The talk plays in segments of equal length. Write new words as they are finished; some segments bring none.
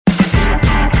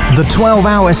The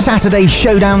 12-hour Saturday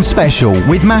Showdown special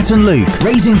with Matt and Luke,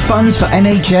 raising funds for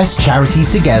NHS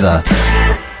charities together.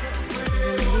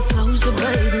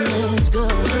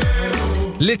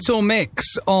 Little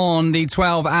Mix on the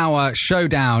 12-hour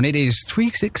Showdown. It is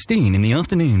 3:16 in the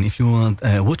afternoon if you're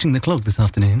watching the clock this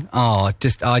afternoon.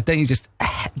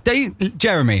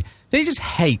 Jeremy, don't you just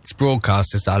hate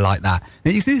broadcasters that are like that?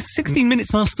 It's 16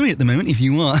 minutes past 3 at the moment if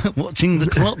you are watching the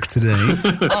clock today.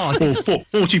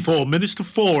 44 minutes to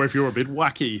 4 if you're a bit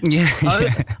wacky. Yeah.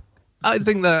 I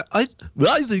think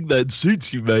that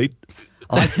suits you, mate.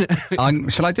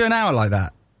 Shall I do an hour like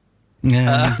that?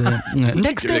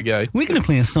 Next up, we're going to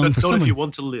play a song for someone. If you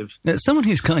want to live. Someone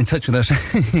who's got in touch with us.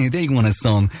 They want a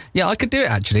song. Yeah, I could do it,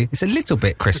 actually. It's a little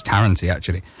bit Chris Tarrant-y,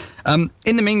 actually. In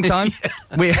the meantime,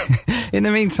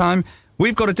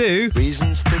 we've got to do...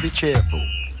 Reasons to be cheerful,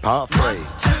 part 3.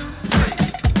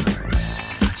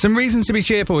 Some reasons to be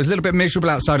cheerful. It's a little bit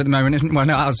miserable outside at the moment, isn't it? Well,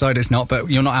 no, outside it's not, but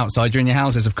you're not outside, you're in your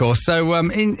houses, of course. So,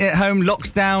 at home,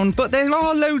 locked down, but there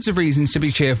are loads of reasons to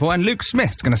be cheerful, and Luke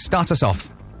Smith's going to start us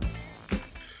off.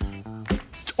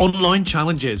 Online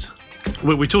challenges.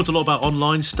 We talked a lot about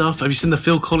online stuff. Have you seen the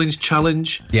Phil Collins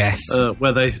challenge? Yes.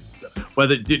 Where they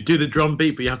do the drum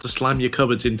beat, but you have to slam your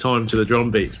cupboards in time to the drum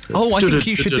beat. Oh, I think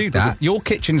you should do that. Your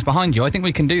kitchen's behind you. I think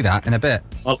we can do that in a bit.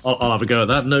 I'll have a go at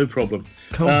that. No problem.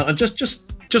 Cool. And just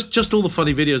all the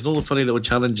funny videos, and all the funny little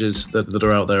challenges that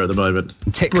are out there at the moment.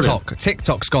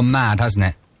 TikTok's gone mad, hasn't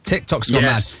it? TikTok's gone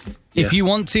mad. If you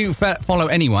want to follow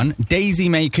anyone, Daisy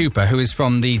May Cooper, who is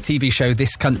from the TV show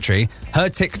This Country, her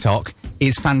TikTok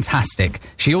is fantastic.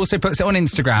 She also puts it on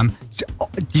Instagram.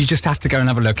 You just have to go and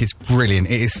have a look. It's brilliant.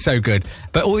 It is so good.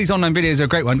 But all these online videos are a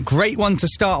great one. Great one to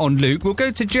start on, Luke. We'll go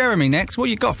to Jeremy next. What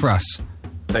you got for us?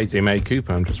 Daisy May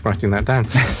Cooper, I'm just writing that down.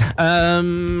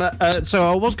 So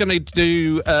I was going to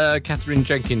do Catherine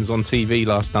Jenkins on TV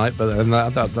last night, but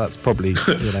that's probably,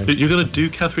 you know... You're going to do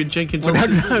Catherine Jenkins on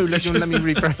TV? No, let me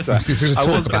rephrase that. I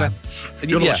was going to...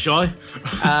 You're not shy?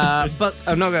 But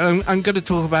I'm going to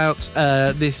talk about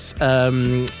this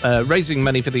raising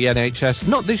money for the NHS.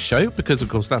 Not this show, because, of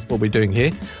course, that's what we're doing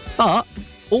here, but...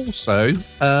 also,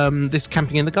 this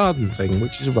camping in the garden thing,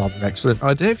 which is a rather excellent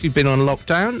idea. If you've been on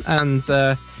lockdown and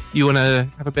you want to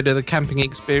have a bit of the camping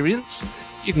experience,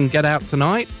 you can get out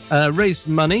tonight, raise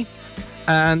some money,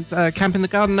 and camp in the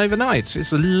garden overnight.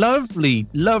 It's a lovely,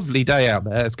 lovely day out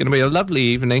there. It's going to be a lovely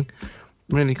evening.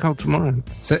 Really cold tomorrow.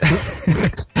 So,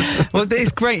 well,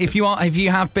 it's great if you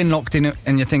have been locked in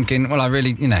and you're thinking, well, I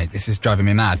really, this is driving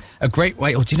me mad. A great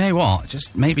way, or do you know what?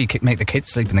 Just maybe make the kids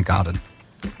sleep in the garden.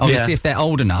 Obviously, if they're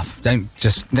old enough, don't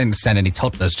send any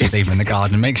toddlers, just leave them in the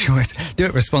garden. Make sure do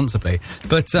it responsibly.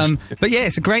 But yeah,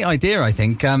 it's a great idea, I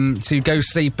think, to go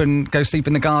sleep in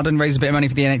the garden, raise a bit of money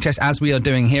for the NHS, as we are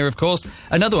doing here, of course.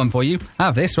 Another one for you.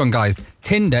 Have this one, guys.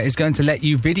 Tinder is going to let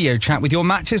you video chat with your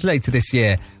matches later this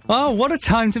year. Oh, what a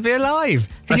time to be alive!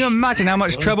 Can you imagine how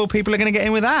much trouble people are going to get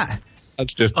in with that?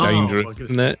 That's just dangerous,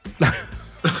 isn't it?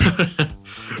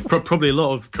 Probably a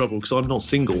lot of trouble because I'm not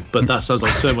single, but that sounds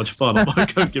like so much fun. I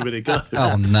might go give it a go.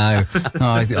 Oh no!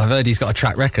 I've heard he's got a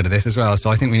track record of this as well, so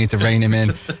I think we need to rein him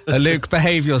in. Luke,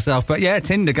 behave yourself. But yeah,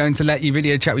 Tinder going to let you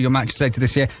video chat with your matches later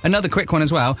this year. Another quick one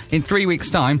as well. In 3 weeks'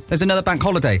 time, there's another bank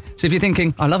holiday. So if you're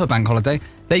thinking, I love a bank holiday,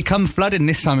 they come flooding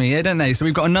this time of year, don't they? So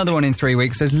we've got another one in 3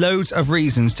 weeks. There's loads of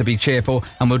reasons to be cheerful,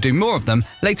 and we'll do more of them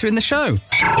later in the show.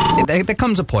 There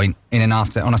comes a point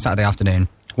on a Saturday afternoon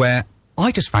where I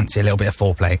just fancy a little bit of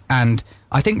foreplay, and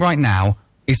I think right now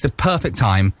is the perfect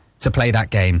time to play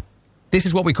that game. This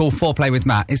is what we call Foreplay with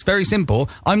Matt. It's very simple.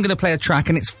 I'm going to play a track,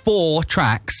 and it's 4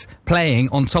 tracks playing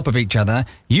on top of each other.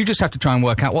 You just have to try and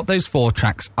work out what those 4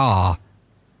 tracks are.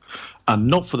 And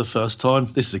not for the first time,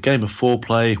 this is a game of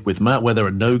foreplay with Matt where there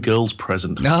are no girls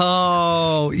present.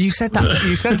 Oh, you said that.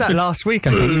 You said that last week.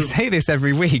 I think you say this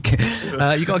every week.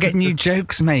 You got to get new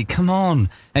jokes, mate. Come on.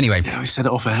 Anyway, yeah, we said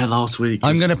it off air last week.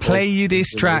 I'm going to play you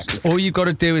these tracks. All you've got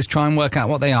to do is try and work out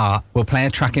what they are. We'll play a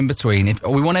track in between.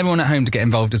 We want everyone at home to get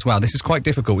involved as well. This is quite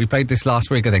difficult. We played this last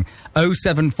week, I think.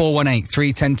 07418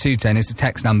 310 210 is the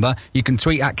text number. You can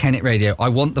tweet at Kennet Radio. I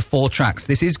want the 4 tracks.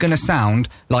 This is going to sound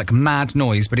like mad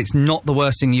noise, but it's not the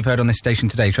worst thing you've heard on this station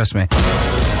today, trust me.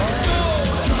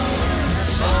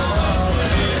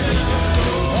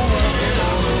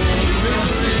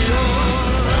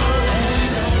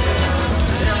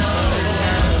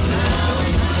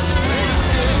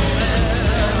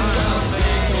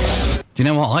 Do you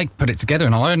know what? I put it together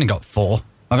and I only got 4.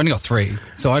 I've only got 3,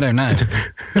 so I don't know.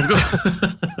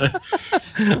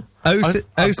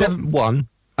 071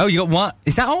 Oh, you got one?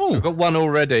 Is that all? I've got one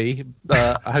already.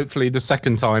 Hopefully the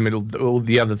second time all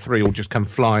the other three will just come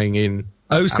flying in.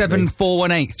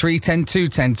 07418 310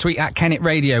 210. Tweet at Kennet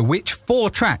Radio. Which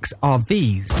 4 tracks are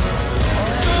these?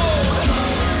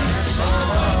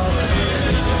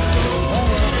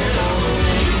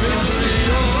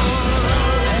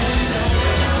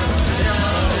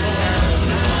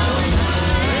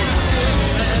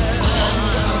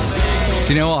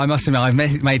 Do you know what? I must admit,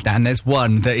 I've made that, and there's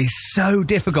one that is so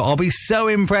difficult. I'll be so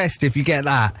impressed if you get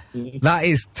that. That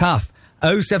is tough.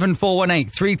 07418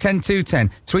 310 210.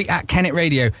 Tweet at Kennet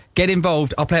Radio. Get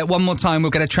involved. I'll play it one more time.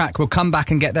 We'll get a track. We'll come back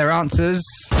and get their answers.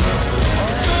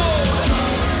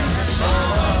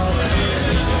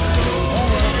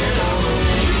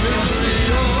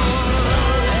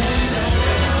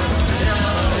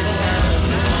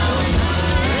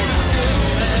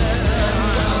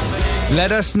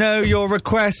 Let us know your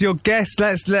request, your guest.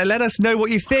 Let us know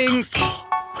what you think.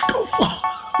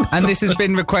 And this has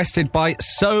been requested by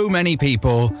so many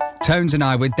people. Tones and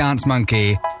I with Dance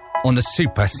Monkey on the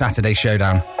Super Saturday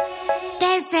Showdown.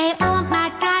 They say, oh my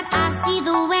God, I see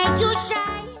the way you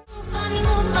shine.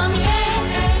 Move for me,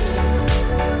 eh,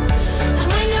 eh. And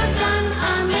when you're done,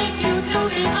 I'll make you do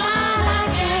the all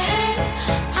again.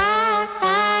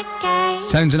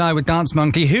 Tones and I with Dance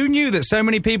Monkey. Who knew that so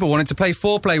many people wanted to play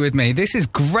foreplay with me? This is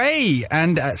great.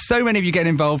 And so many of you get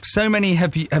involved. So many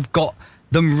have got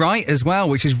them right as well,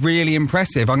 which is really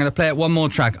impressive. I'm going to play it one more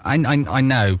track. I know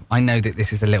that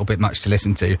this is a little bit much to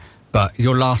listen to, but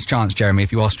your last chance, Jeremy,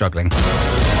 if you are struggling.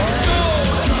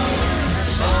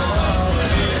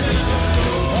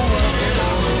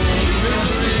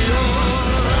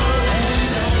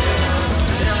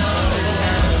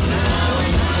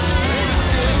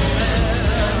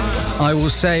 I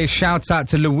will say shouts out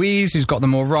to Louise, who's got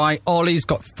them all right. Ollie's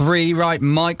got 3 right.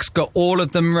 Mike's got all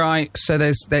of them right. So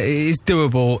it is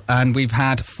doable. And we've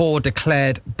had 4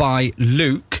 declared by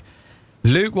Luke.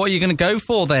 Luke, what are you going to go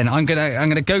for then? I'm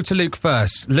gonna go to Luke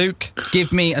first. Luke,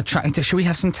 give me a track. Should we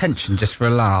have some tension just for a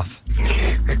laugh?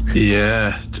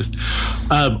 Yeah, just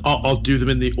I'll do them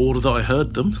in the order that I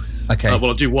heard them. Okay. Well,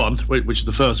 I'll do one, which is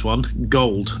the first one,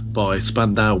 Gold by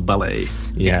Spandau Ballet.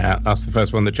 Yeah, that's the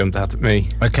first one that jumped out at me.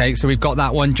 Okay, so we've got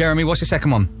that one. Jeremy, what's your second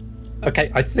one?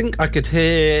 Okay, I think I could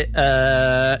hear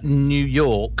New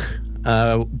York,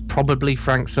 probably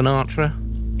Frank Sinatra.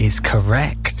 Is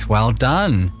correct. Well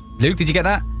done. Luke, did you get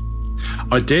that?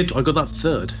 I did. I got that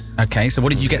third. Okay, so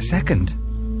what did you get second?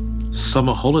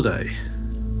 Summer Holiday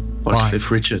by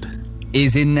Cliff Richard.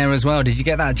 Is in there as well. Did you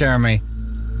get that, Jeremy?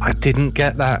 I didn't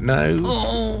get that, no.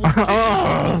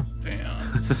 Oh,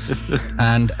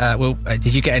 And,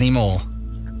 did you get any more?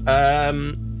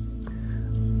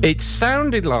 It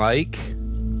sounded like,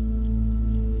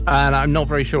 and I'm not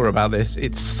very sure about this,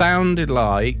 it sounded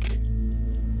like,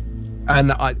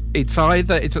 and it's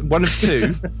one of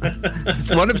two. It's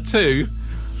one of two.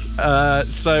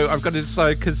 So I've got to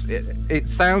decide, because it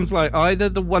sounds like either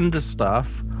the Wonder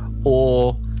Stuff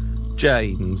or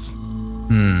James.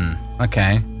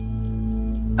 Okay.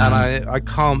 And I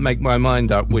can't make my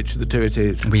mind up which of the two it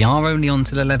is. We are only on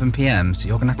till 11 p.m, so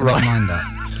you're going to have to make your mind up.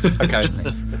 Okay.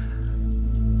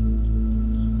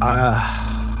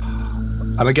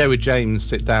 I'm going to go with James,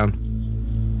 Sit Down.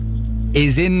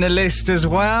 Is in the list as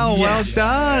well. Yes. Well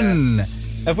done.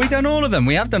 Have we done all of them?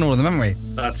 We have done all of them, haven't we?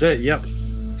 That's it, yep.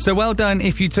 So well done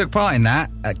if you took part in that.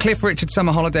 Cliff Richard,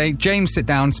 Summer Holiday, James, Sit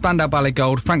Down, Spandau Ballet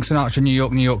Gold, Frank Sinatra, New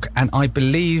York, New York. And I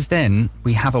believe then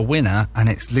we have a winner, and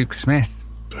it's Luke Smith.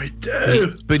 I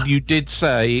do. But you did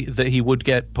say that he would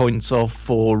get points off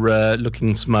for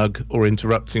looking smug or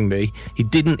interrupting me. He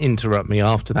didn't interrupt me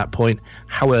after that point.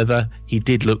 However, he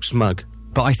did look smug.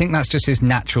 But I think that's just his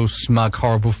natural smug,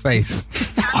 horrible face.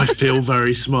 I feel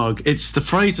very smug. It's the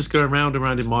phrase that's going round and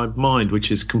round in my mind, which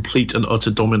is complete and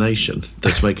utter domination.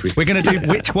 That's making me... We're going to do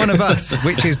Which One of Us,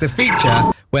 which is the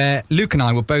feature where Luke and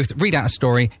I will both read out a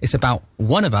story. It's about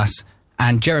one of us,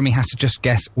 and Jeremy has to just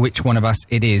guess which one of us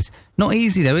it is. Not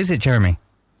easy, though, is it, Jeremy?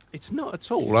 It's not at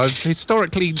all. I've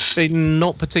historically been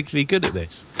not particularly good at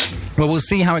this. Well, we'll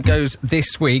see how it goes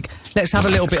this week. Let's have a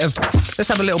little bit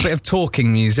of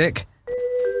talking music.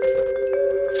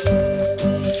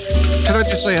 Can I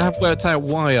just say I have worked out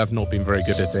why I've not been very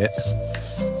good at it?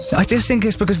 I just think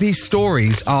it's because these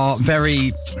stories are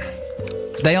very...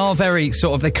 They are very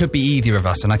sort of... They could be either of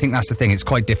us, and I think that's the thing. It's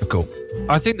quite difficult.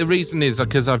 I think the reason is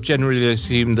because I've generally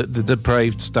assumed that the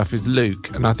depraved stuff is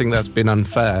Luke, and I think that's been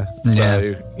unfair.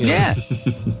 So, Yeah.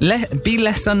 Be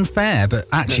less unfair, but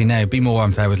actually, no, be more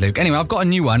unfair with Luke. Anyway, I've got a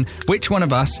new one. Which one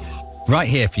of us? Right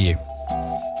here for you.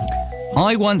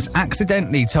 I once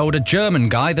accidentally told a German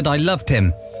guy that I loved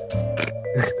him.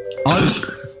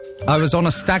 I was on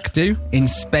a stag do in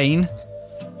Spain,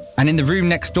 and in the room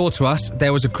next door to us,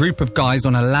 there was a group of guys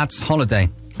on a lad's holiday.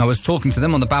 I was talking to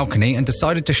them on the balcony and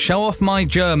decided to show off my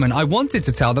German. I wanted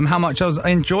to tell them how much I was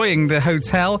enjoying the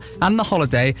hotel and the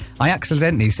holiday. I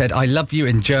accidentally said I love you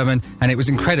in German, and it was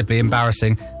incredibly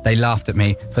embarrassing. They laughed at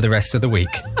me for the rest of the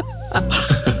week.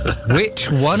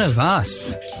 Which one of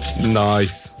us?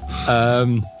 Nice.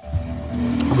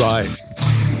 Right.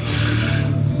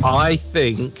 I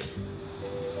think...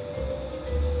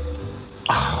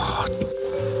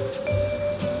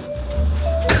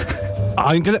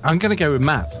 I'm gonna go with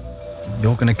Matt.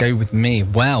 You're gonna go with me.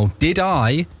 Well, did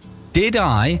I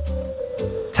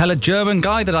tell a German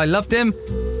guy that I loved him?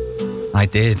 I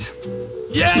did.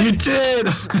 Yes, you did.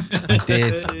 I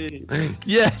did.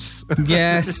 Yes.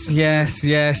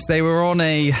 Yes. They were on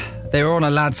a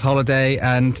lad's holiday,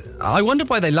 and I wondered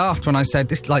why they laughed when I said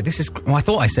this. Like, this is. Well, I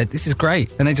thought I said this is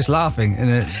great, and they're just laughing.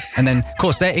 And then, of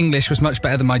course, their English was much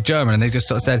better than my German, and they just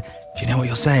sort of said, "Do you know what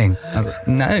you're saying?" I was like,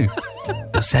 "No,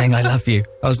 you're saying I love you."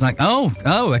 I was like, "Oh,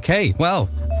 okay, well,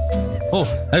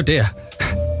 oh dear."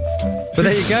 But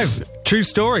there you go. True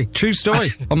story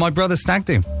on my brother's stag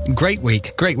do. Great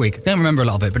week. I don't remember a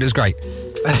lot of it, but it was great.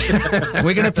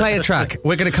 We're going to play a track.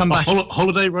 We're going to come back.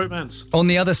 Holiday romance. On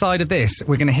the other side of this,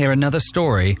 we're going to hear another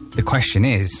story. The question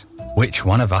is, which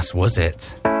one of us was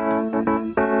it?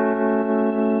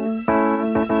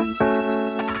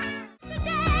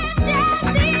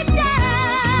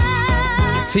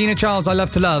 Tina Charles, I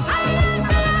Love to Love.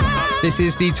 This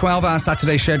is the 12-hour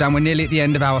Saturday Showdown. We're nearly at the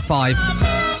end of hour 5.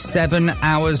 7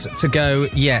 hours to go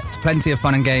yet. Plenty of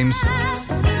fun and games,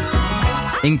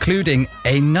 including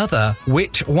another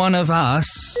Which One of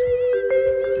Us?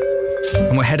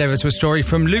 And we'll head over to a story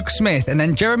from Luke Smith, and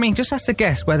then Jeremy just has to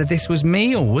guess whether this was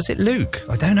me or was it Luke.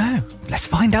 I don't know. Let's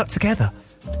find out together.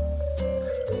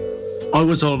 I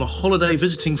was on a holiday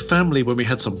visiting family when we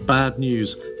had some bad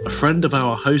news. A friend of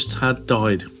our host had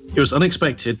died. It was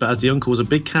unexpected, but as the uncle was a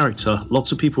big character,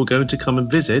 lots of people were going to come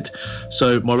and visit,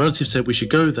 so my relative said we should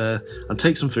go there and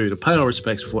take some food and pay our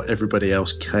respects before everybody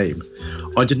else came.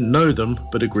 I didn't know them,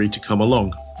 but agreed to come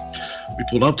along. We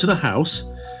pulled up to the house,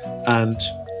 and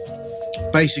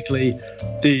basically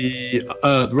the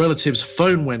relative's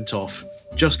phone went off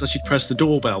just as she'd pressed the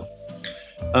doorbell.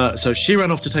 So she ran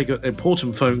off to take an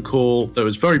important phone call that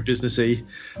was very businessy,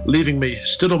 leaving me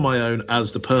stood on my own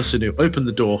as the person who opened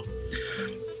the door.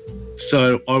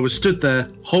 So I was stood there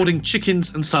holding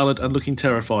chickens and salad and looking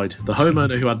terrified. The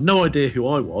homeowner, who had no idea who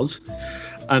I was,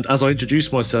 and as I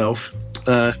introduced myself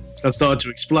and started to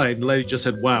explain, the lady just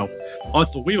said, "Wow, I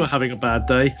thought we were having a bad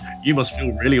day. You must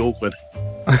feel really awkward."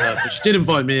 But she did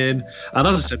invite me in, and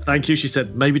as I said thank you, she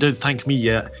said, "Maybe don't thank me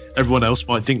yet. Everyone else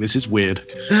might think this is weird."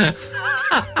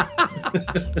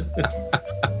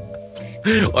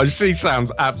 She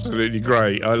sounds absolutely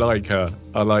great. I like her.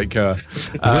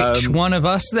 Which one of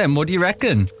us then? What do you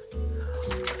reckon?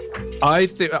 Do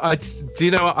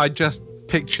you know what? I just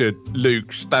pictured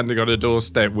Luke standing on a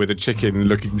doorstep with a chicken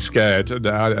looking scared, and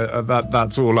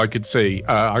that's all I could see.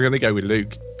 I'm going to go with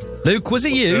Luke. Luke, was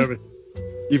it you?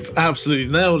 You've absolutely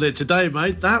nailed it today,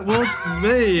 mate. That was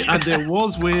me. And it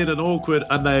was weird and awkward,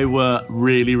 and they were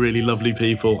really, really lovely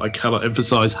people. I cannot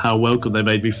emphasise how welcome they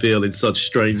made me feel in such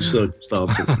strange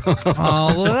circumstances.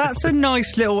 Oh, well, that's a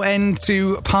nice little end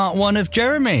to part 1 of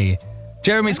Jeremy.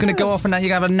 Jeremy's going to go off and now you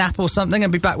can have a nap or something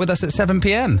and be back with us at 7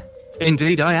 p.m.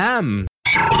 Indeed, I am.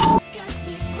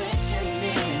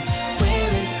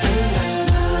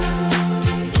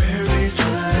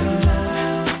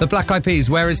 The Black Eyed Peas,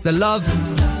 Where Is the Love?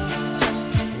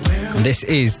 This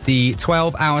is the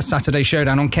 12-hour Saturday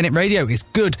Showdown on Kennet Radio. It's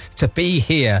good to be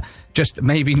here. Just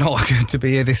maybe not good to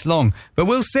be here this long. But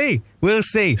we'll see. We're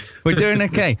doing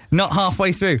okay. Not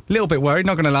halfway through. A little bit worried,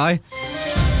 not going to lie.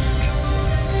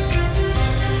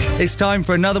 It's time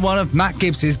for another one of Matt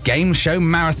Gibbs's Game Show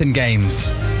Marathon Games.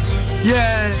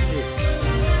 Yay!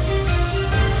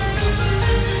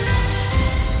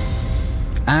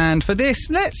 And for this,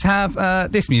 let's have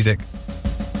this music.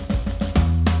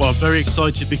 Well, I'm very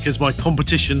excited because my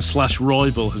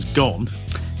competition/rival has gone.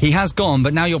 He has gone,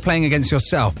 but now you're playing against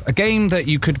yourself. A game that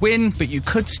you could win, but you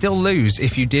could still lose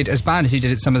if you did as bad as you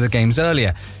did at some of the games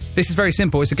earlier. This is very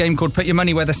simple. It's a game called Put Your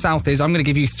Money Where the South Is. I'm going to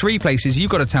give you 3 places.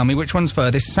 You've got to tell me which one's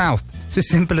furthest south. It's as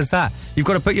simple as that. You've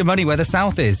got to put your money where the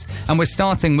south is. And we're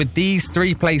starting with these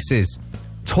 3 places.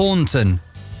 Taunton,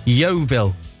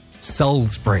 Yeovil,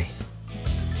 Salisbury.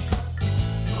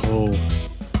 Oh.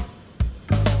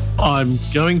 I'm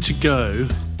going to go...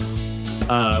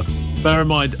 bear in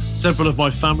mind, several of my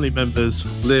family members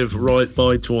live right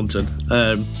by Taunton.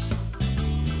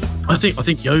 I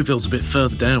think Yeovil's a bit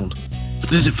further down.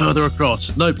 Is it further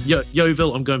across? Nope,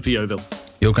 Yeovil. I'm going for Yeovil.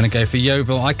 You're going to go for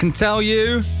Yeovil. I can tell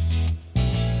you,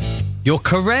 you're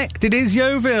correct. It is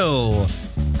Yeovil.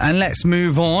 And let's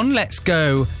move on. Let's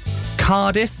go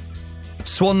Cardiff,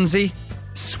 Swansea,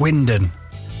 Swindon,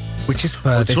 which is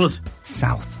furthest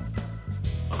south.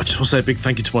 I just want to say a big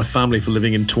thank you to my family for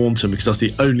living in Taunton, because that's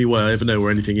the only way I ever know where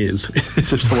anything is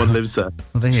if someone lives there.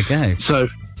 Well, there you go. So,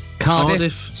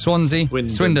 Cardiff, Swansea,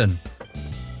 Swindon.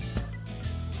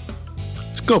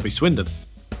 It's got to be Swindon.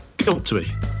 Got to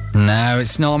be. No,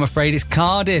 it's not. I'm afraid it's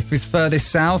Cardiff. It's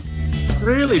furthest south.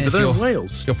 Really? But they're in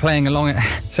Wales. You're playing along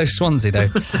at... So Swansea, though.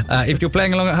 If you're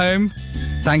playing along at home,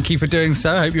 thank you for doing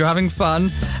so. I hope you're having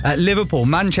fun. Liverpool,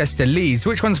 Manchester, Leeds.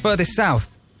 Which one's furthest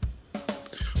south?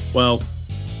 Well,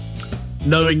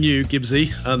 knowing you,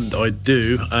 Gibbsy, and I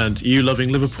do, and you loving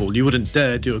Liverpool, you wouldn't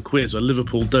dare do a quiz where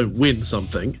Liverpool don't win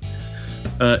something.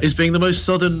 Is being the most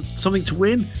southern something to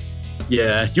win?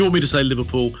 Yeah, you want me to say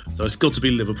Liverpool, so it's got to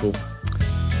be Liverpool.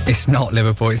 It's not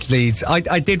Liverpool, it's Leeds.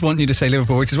 I did want you to say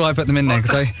Liverpool, which is why I put them in there,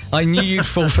 because I knew you'd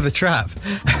fall for the trap.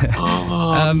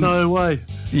 No way.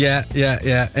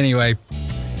 Yeah. Anyway.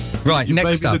 Right, you next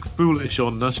made me up. look foolish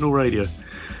on national radio.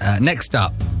 Next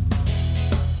up.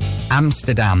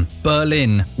 Amsterdam,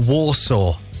 Berlin,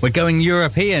 Warsaw. We're going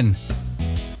European.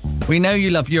 We know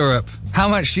you love Europe. How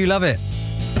much do you love it?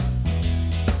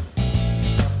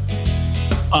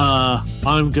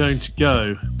 I'm going to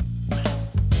go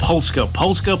Polska.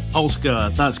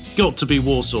 That's got to be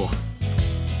Warsaw.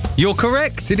 You're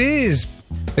correct. It is.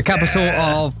 The capital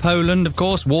of Poland, of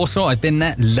course, Warsaw. I've been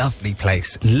there. Lovely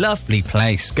place.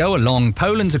 Go along.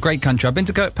 Poland's a great country. I've been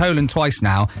to Poland twice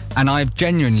now, and I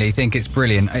genuinely think it's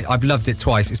brilliant. I've loved it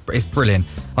twice. It's brilliant.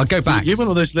 I'll go back. You went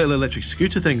on those little electric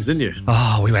scooter things, didn't you?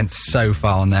 Oh, we went so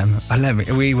far on them.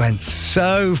 We went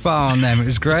so far on them. It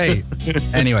was great.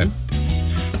 Anyway.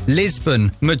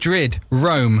 Lisbon, Madrid,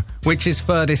 Rome, which is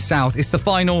furthest south. It's the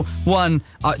final one.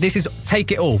 This is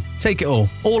take it all.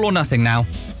 All or nothing now.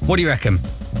 What do you reckon?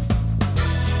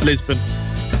 Lisbon.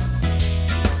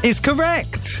 Is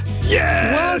correct.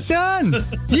 Yes. Well done.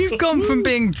 You've gone from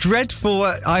being dreadful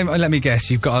at... let me guess,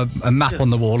 you've got a map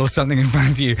on the wall or something in front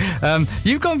of you.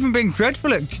 You've gone from being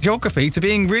dreadful at geography to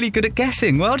being really good at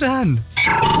guessing. Well done.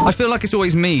 I feel like it's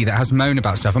always me that has to moan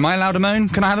about stuff. Am I allowed to moan?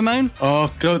 Can I have a moan?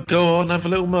 Oh, go on, have a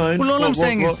little moan. Well, all I'm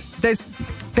saying is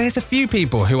there's a few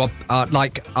people who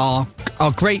are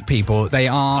great people. They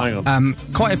are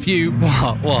quite a few...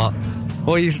 What?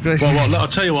 What are you supposed to say? Well, I'll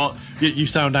tell you what. You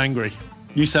sound angry.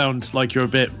 You sound like you're a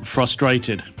bit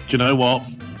frustrated. Do you know what?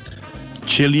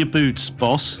 Chill your boots,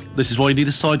 boss. This is why you need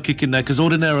a sidekick in there, because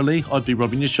ordinarily I'd be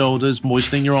rubbing your shoulders,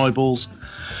 moistening your eyeballs.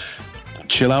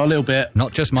 Chill out a little bit.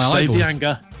 Not just my eyeballs. Save the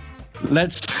anger.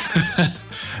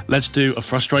 Let's do a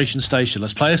frustration station.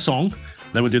 Let's play a song.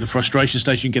 Then we'll do the frustration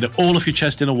station. Get it all off your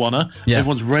chest in a wanna. Yeah.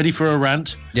 Everyone's ready for a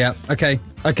rant. Yeah. Okay.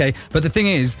 But the thing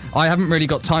is, I haven't really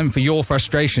got time for your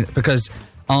frustration, because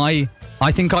I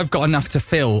think I've got enough to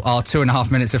fill our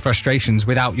 2.5 minutes of frustrations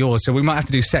without yours. So we might have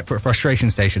to do separate frustration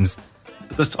stations.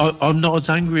 I'm not as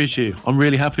angry as you. I'm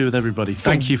really happy with everybody.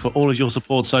 Thank you for all of your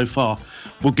support so far.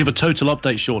 We'll give a total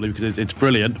update shortly because it's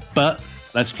brilliant. But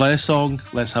let's play a song.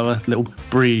 Let's have a little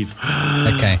breathe.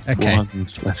 Okay.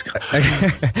 Let's go.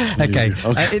 Okay.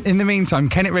 In the meantime,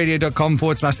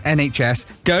 kennetradio.com/NHS.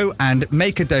 Go and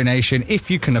make a donation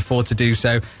if you can afford to do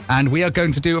so. And we are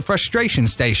going to do a frustration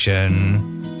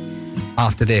station.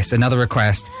 After this, another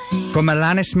request from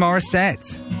Alanis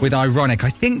Morissette with Ironic. I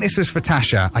think this was for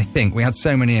Tasha. I think. We had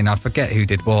so many in, I forget who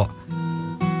did what.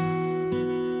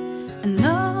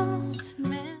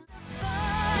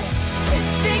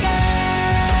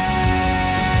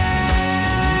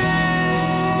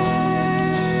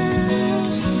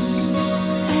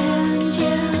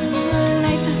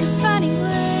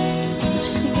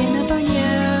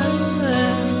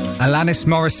 Alanis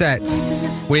Morissette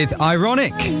with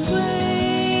Ironic.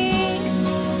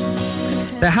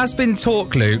 There has been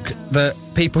talk, Luke, that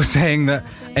people saying that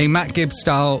a Matt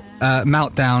Gibbs-style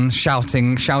meltdown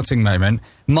shouting moment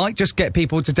might just get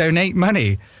people to donate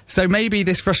money. So maybe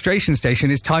this frustration station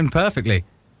is timed perfectly.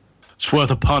 It's worth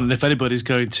a pun. And if anybody's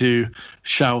going to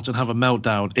shout and have a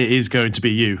meltdown, it is going to be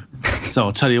you. So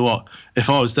I'll tell you what, if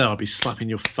I was there, I'd be slapping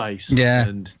your face.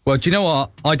 Yeah. Well, do you know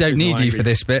what? I don't need you for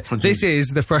this bit. This is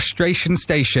the frustration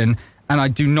station, and I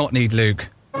do not need Luke.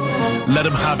 Let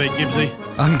him have it, Gibbsy.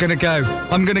 I'm going to go.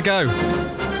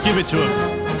 Give it to him.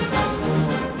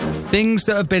 Things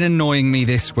that have been annoying me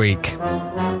this week.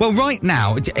 Well, right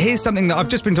now, here's something that I've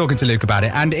just been talking to Luke about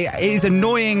it, and it is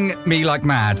annoying me like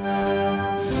mad.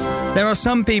 There are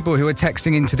some people who are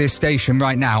texting into this station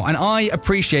right now, and I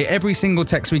appreciate every single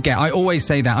text we get. I always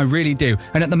say that, I really do.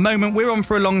 And at the moment, we're on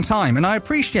for a long time, and I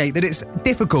appreciate that it's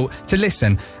difficult to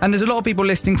listen. And there's a lot of people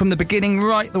listening from the beginning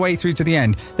right the way through to the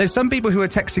end. There's some people who are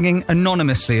texting in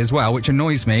anonymously as well, which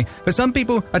annoys me. But some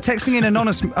people are texting in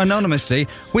anonymously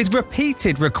with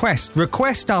repeated request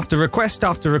after request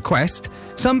after request.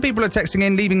 Some people are texting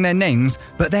in leaving their names,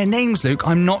 but their names, Luke,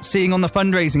 I'm not seeing on the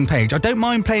fundraising page. I don't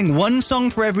mind playing one song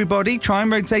for everybody, try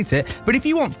and rotate it, but if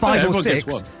you want five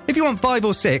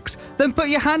or six, then put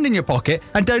your hand in your pocket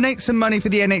and donate some money for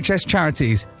the NHS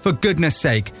charities, for goodness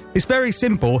sake. It's very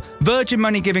simple,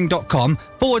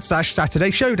 virginmoneygiving.com/Saturday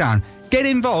Showdown. Get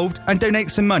involved and donate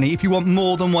some money if you want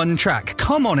more than one track.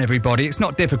 Come on, everybody, it's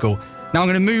not difficult. Now I'm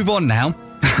going to move on now.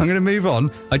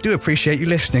 I do appreciate you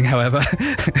listening, however.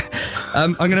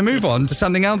 I'm going to move on to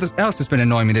something else that's been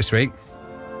annoying me this week.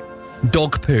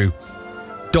 Dog poo.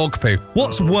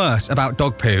 What's worse about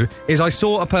dog poo is I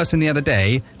saw a person the other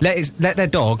day let their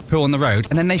dog poo on the road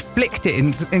and then they flicked it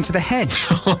into the hedge.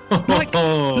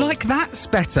 like that's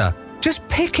better. Just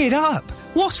pick it up.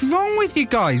 What's wrong with you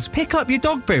guys? Pick up your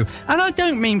dog poo. And I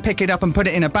don't mean pick it up and put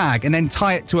it in a bag and then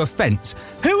tie it to a fence.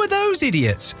 Who are those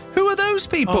idiots? Who are those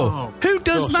people? Who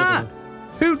does that?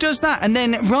 Who does that? And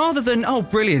then rather than,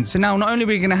 brilliant, so now not only are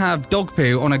we going to have dog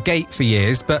poo on a gate for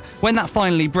years, but when that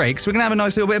finally breaks, we're going to have a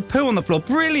nice little bit of poo on the floor.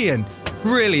 Brilliant.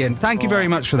 Thank you very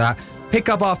much for that. Pick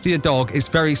up after your dog is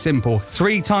very simple.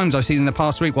 3 times I've seen in the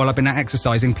past week while I've been out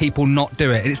exercising people not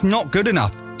do it. And it's not good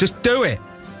enough. Just do it.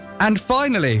 And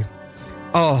finally,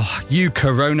 you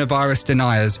coronavirus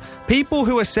deniers. People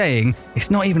who are saying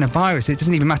it's not even a virus, it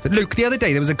doesn't even matter. Luke, the other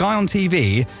day there was a guy on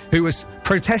TV who was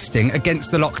protesting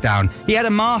against the lockdown. He had a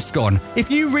mask on.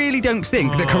 If you really don't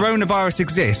think that coronavirus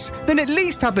exists, then at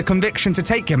least have the conviction to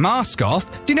take your mask off.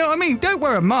 Do you know what I mean? Don't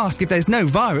wear a mask if there's no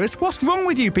virus. What's wrong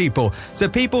with you people? So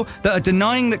people that are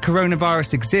denying that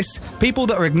coronavirus exists, people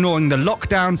that are ignoring the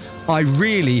lockdown, I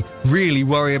really, really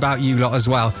worry about you lot as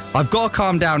well. I've got to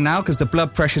calm down now because the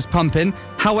blood pressure's pumping.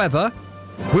 However,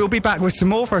 we'll be back with some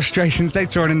more frustrations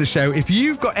later on in the show. If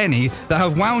you've got any that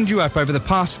have wound you up over the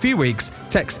past few weeks,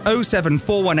 text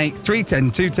 07418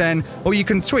 310 210 or you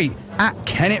can tweet at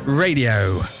Kennet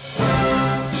Radio.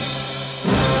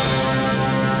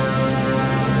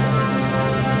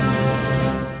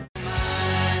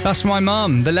 That's my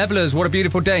mum. The Levellers, what a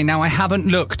beautiful day. Now, I haven't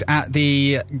looked at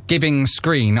the giving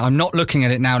screen. I'm not looking at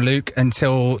it now, Luke,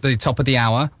 until the top of the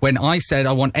hour, when I said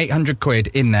I want 800 quid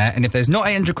in there, and if there's not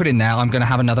 800 quid in there, I'm going to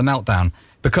have another meltdown.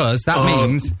 Because that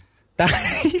means...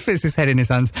 he puts his head in his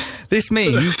hands. This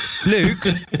means, Luke,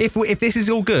 if this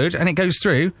is all good and it goes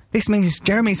through, this means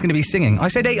Jeremy's going to be singing. I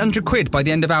said 800 quid by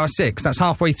the end of hour 6. That's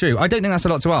halfway through. I don't think that's a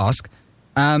lot to ask.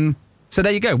 So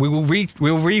there you go.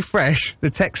 We'll refresh the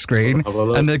text screen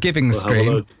and the giving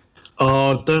screen.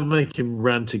 Oh, don't make him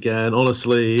rant again.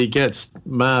 Honestly, he gets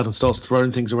mad and starts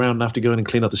throwing things around and have to go in and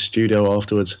clean up the studio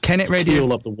afterwards. Kennet Radio,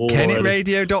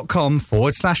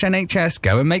 KennetRadio.com/NHS.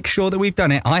 Go and make sure that we've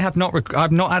done it. I've not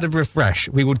had a refresh.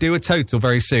 We will do a total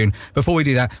very soon. Before we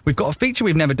do that, we've got a feature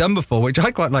we've never done before, which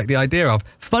I quite like the idea of.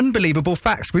 Fun, believable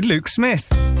facts with Luke Smith.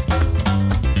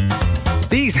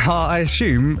 These are, I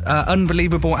assume,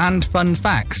 unbelievable and fun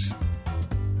facts.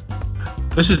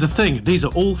 This is the thing. These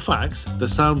are all facts that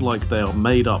sound like they are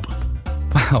made up.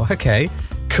 Wow, okay.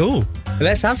 Cool.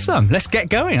 Let's have some. Let's get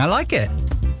going. I like it.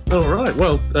 All right.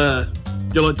 Well,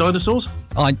 you like dinosaurs?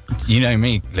 You know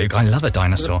me, Luke. I love a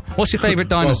dinosaur. What's your favourite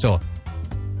dinosaur?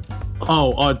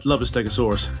 I'd love a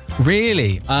Stegosaurus.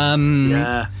 Really?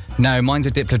 Yeah. No, mine's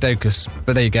a Diplodocus.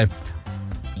 But there you go.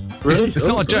 Really? It's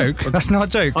not a joke. That's not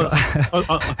a joke.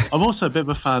 I'm also a bit of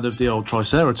a fan of the old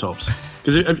Triceratops.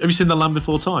 Because have you seen The Land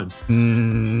Before Time?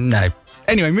 No.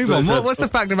 Anyway, move on. What's the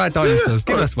fact about dinosaurs?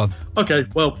 Give us one. Okay,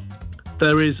 well,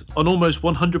 there is an almost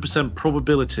 100%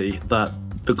 probability that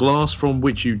the glass from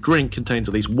which you drink contains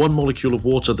at least one molecule of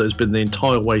water that has been the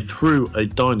entire way through a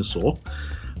dinosaur.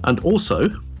 And also,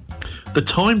 the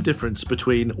time difference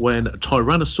between when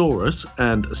Tyrannosaurus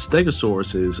and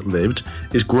Stegosauruses lived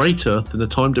is greater than the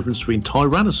time difference between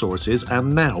Tyrannosauruses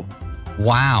and now.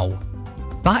 Wow.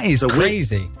 That is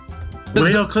crazy.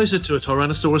 We are closer to a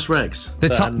Tyrannosaurus Rex.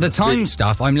 The time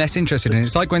stuff I'm less interested in.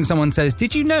 It's like when someone says,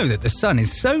 did you know that the sun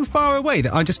is so far away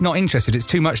that I'm just not interested? It's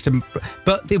too much to...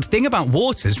 But the thing about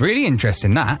water is really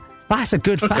interesting. That's a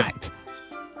good fact.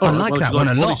 I like that one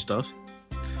a lot. Stuff.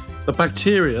 The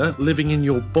bacteria living in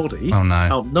your body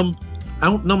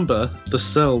outnumber the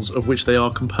cells of which they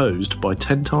are composed by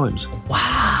 10 times.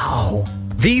 Wow.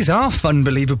 These are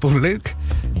unbelievable, Luke.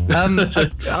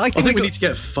 I think we need to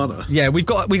get funner. Yeah, we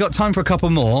got time for a couple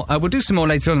more. We'll do some more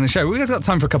later on in the show. We've got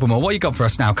time for a couple more. What you got for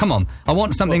us now? Come on. I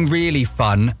want something really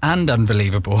fun and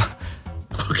unbelievable.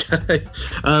 Okay.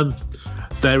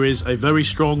 There is a very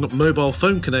strong mobile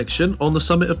phone connection on the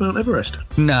summit of Mount Everest.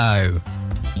 No.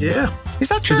 Yeah. Is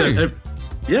that true?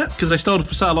 Yeah, because they started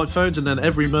with satellite phones, and then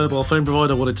every mobile phone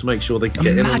provider wanted to make sure they could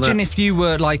get in on that. Imagine if you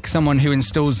were like someone who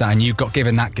installs that and you got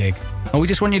given that gig. Oh, we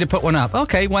just want you to put one up.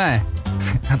 Okay, where?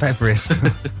 At Everest.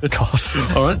 God.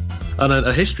 All right. And then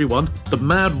a history one. The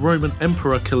mad Roman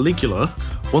Emperor Caligula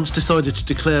once decided to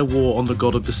declare war on the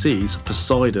god of the seas,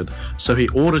 Poseidon. So he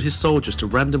ordered his soldiers to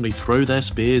randomly throw their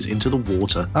spears into the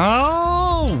water.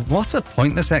 Oh, what a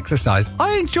pointless exercise.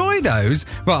 I enjoy those.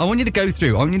 Right, I want you to go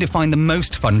through. I want you to find the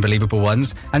most fun, believable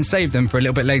ones and save them for a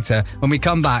little bit later. When we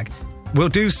come back, we'll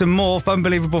do some more fun,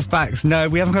 believable facts. No,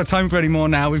 we haven't got time for any more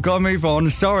now. We've got to move on.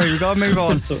 Sorry, we've got to move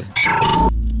on.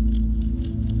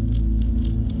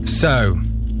 So,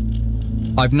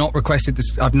 I've not requested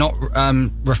this. I've not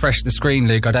refreshed the screen,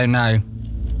 Luke. I don't know.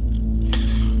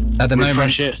 At the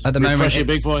Refresh moment, it. At the Refresh moment, it,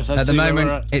 big boy. at the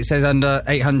moment, it says under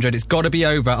 800. It's got to be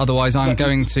over, otherwise I'm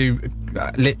going to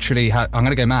literally. I'm going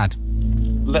to go mad.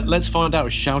 Let's find out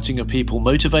if shouting at people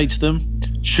motivates them.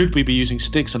 Should we be using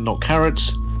sticks and not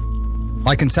carrots?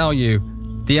 I can tell you,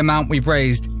 the amount we've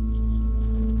raised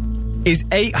is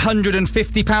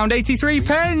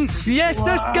 £850.83. Yes, wow.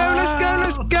 Let's go, let's go,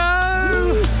 let's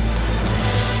go!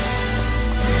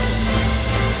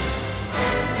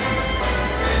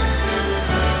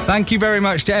 Thank you very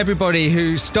much to everybody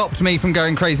who stopped me from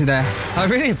going crazy there. I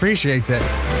really appreciate it.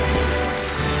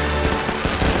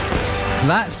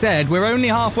 That said, we're only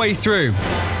halfway through.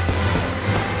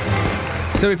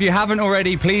 So if you haven't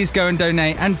already, please go and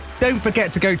donate. And don't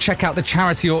forget to go check out the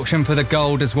charity auction for the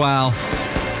gold as well.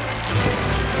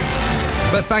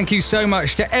 But thank you so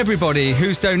much to everybody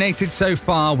who's donated so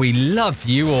far. We love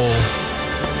you all.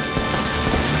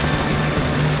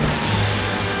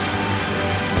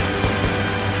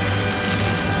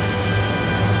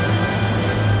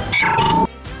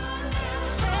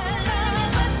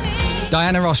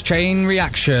 Diana Ross, Chain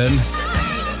Reaction.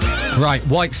 Right,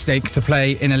 White Steak to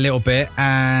play in a little bit,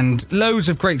 and loads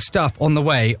of great stuff on the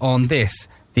way on this,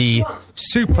 the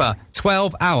super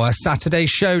 12-hour Saturday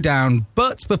Showdown.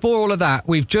 But before all of that,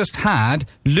 we've just had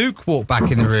Luke walk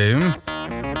back in the room,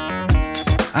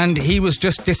 and he was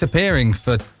just disappearing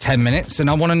for 10 minutes, and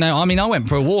I want to know, I mean, I went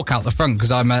for a walk out the front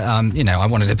because I'm, I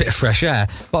wanted a bit of fresh air,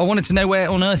 but I wanted to know where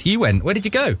on earth you went. Where did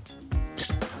you go?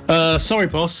 Sorry,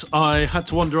 boss. I had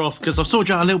to wander off because I saw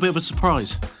you a little bit of a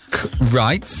surprise.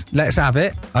 Right, let's have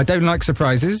it. I don't like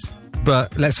surprises,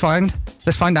 but let's find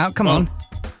out. Come on.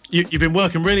 You've been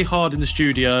working really hard in the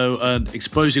studio and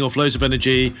exposing off loads of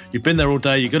energy. You've been there all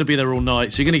day. You're going to be there all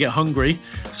night. So you're going to get hungry.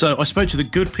 So I spoke to the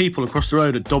good people across the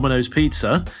road at Domino's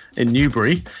Pizza in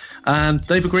Newbury, and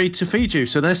they've agreed to feed you.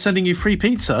 So they're sending you free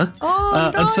pizza.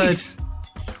 Oh, nice. And said,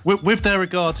 with their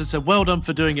regards, and said, well done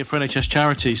for doing it for NHS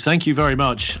charities. Thank you very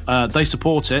much. They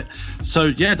support it. So,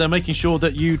 yeah, they're making sure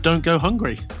that you don't go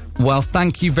hungry. Well,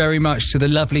 thank you very much to the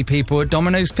lovely people at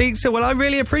Domino's Pizza. Well, I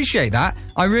really appreciate that.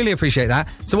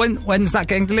 So when's that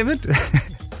getting delivered?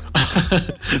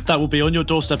 That will be on your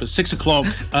doorstep at 6 o'clock,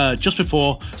 just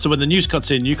before. So when the news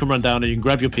cuts in, you can run down and you can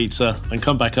grab your pizza and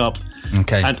come back up.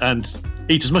 Okay. And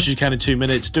eat as much as you can in 2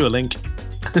 minutes. Do a link.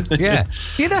 Yeah,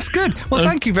 that's good. Well,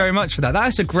 thank you very much for that.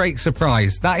 That's a great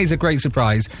surprise. That is a great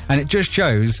surprise, and it just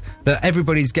shows that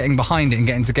everybody's getting behind it and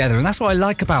getting together, and that's what I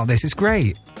like about this. It's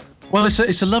great. Well,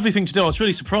 it's a lovely thing to do. I was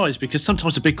really surprised because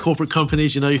sometimes the big corporate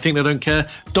companies, you think they don't care.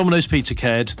 Domino's Pizza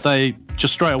cared. They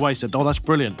just straight away said, "Oh, that's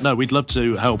brilliant. No, we'd love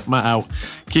to help Matt out,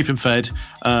 keep him fed,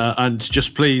 and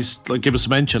just please give us a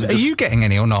mention." So are you getting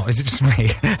any or not? Is it just me?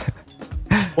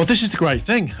 Well, this is the great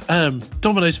thing.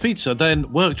 Domino's Pizza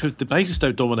then worked with the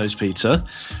Basingstoke Domino's Pizza,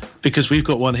 because we've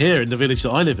got one here in the village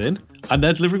that I live in, and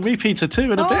they're delivering me pizza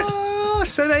too in a bit. Oh,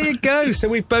 so there you go. So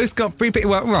we've both got free pizza.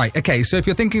 Well, right, okay, so if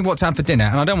you're thinking what to have for dinner,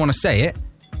 and I don't want to say it,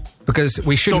 because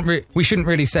we shouldn't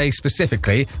really say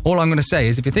specifically, all I'm going to say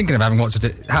is if you're thinking of having what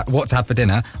to have for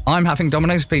dinner, I'm having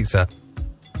Domino's Pizza.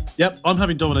 Yep, I'm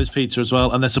having Domino's Pizza as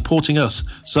well, and they're supporting us.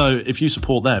 So if you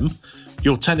support them,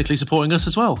 you're technically supporting us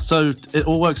as well. So it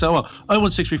all works out well.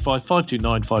 01635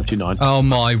 529 529. Oh,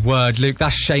 my word, Luke,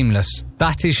 that's shameless.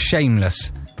 That is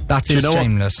shameless. That is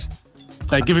shameless. What?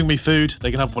 They're giving me food.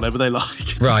 They can have whatever they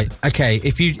like. Right. Okay.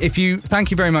 If you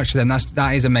thank you very much to them.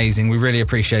 That is amazing. We really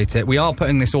appreciate it. We are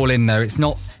putting this all in though. It's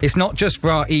not just for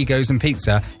our egos and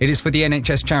pizza. It is for the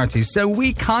NHS charities. So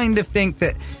we kind of think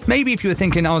that maybe if you were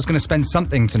thinking I was going to spend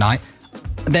something tonight,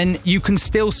 then you can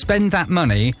still spend that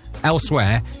money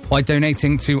elsewhere by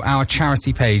donating to our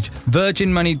charity page.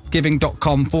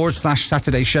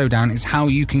 virginmoneygiving.com/Saturday Showdown is how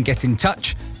you can get in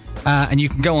touch. And you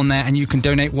can go on there and you can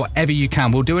donate whatever you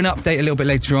can. We'll do an update a little bit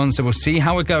later on, so we'll see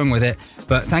how we're going with it.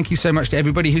 But thank you so much to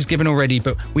everybody who's given already,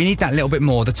 but we need that little bit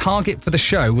more. The target for the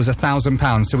show was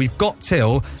 £1,000, so we've got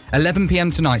till 11 p.m.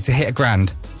 tonight to hit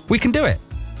 £1,000. We can do it.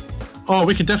 Oh,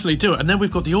 we can definitely do it. And then we've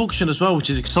got the auction as well,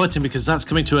 which is exciting because that's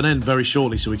coming to an end very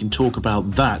shortly, so we can talk about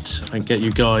that and get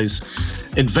you guys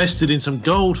invested in some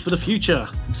gold for the future.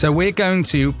 So we're going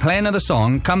to play another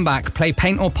song, come back, play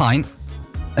Paint or Pint,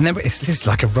 and then this is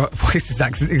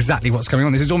exactly what's going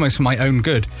on. This is almost for my own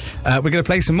good. We're going to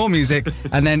play some more music,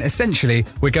 and then essentially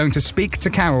we're going to speak to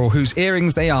Carol, whose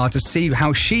earrings they are, to see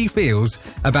how she feels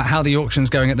about how the auction's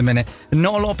going at the minute.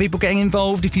 Not a lot of people getting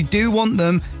involved. If you do want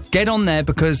them, get on there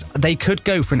because they could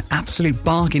go for an absolute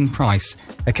bargain price.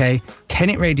 Okay,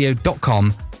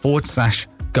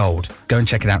 kennetradio.com/gold. Go and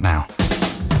check it out now.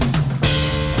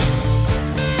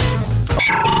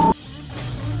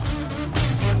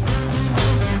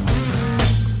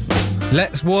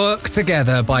 Let's Work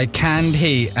Together by Canned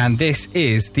Heat, and this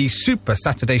is the Super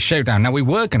Saturday Showdown. Now, we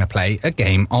were going to play a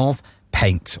game of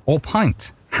Paint or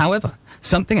Pint. However,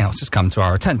 something else has come to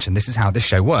our attention. This is how this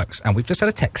show works, and we've just had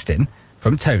a text in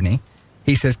from Tony.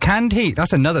 He says, Canned Heat,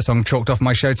 that's another song chalked off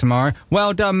my show tomorrow.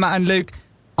 Well done, Matt and Luke.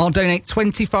 I'll donate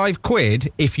 25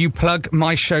 quid if you plug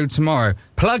my show tomorrow.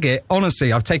 Plug it?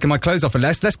 Honestly, I've taken my clothes off and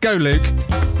let's go, Luke.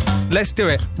 Let's do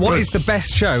it. What is the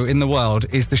best show in the world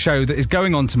is the show that is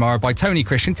going on tomorrow by Tony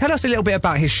Christian. Tell us a little bit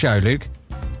about his show, Luke.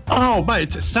 Oh,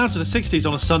 mate, Sounds of the 60s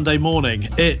on a Sunday morning.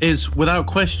 It is, without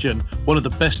question, one of the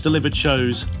best delivered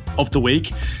shows of the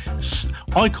week.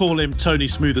 I call him Tony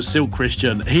Smooth as Silk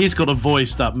Christian. He's got a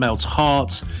voice that melts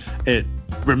hearts. It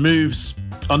removes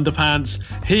underpants.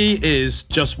 He is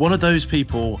just one of those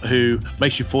people who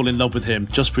makes you fall in love with him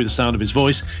just through the sound of his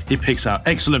voice. He picks out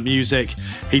excellent music.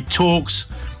 He talks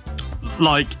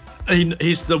like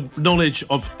he's the knowledge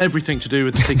of everything to do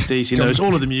with the 60s. He knows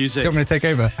all of the music. Do you want me to take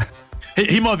over?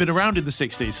 He might have been around in the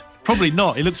 60s. Probably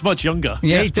not. He looks much younger.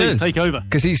 Yeah, yes, he does. Take over.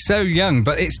 Because he's so young.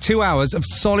 But it's 2 hours of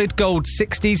solid gold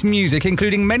 60s music,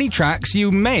 including many tracks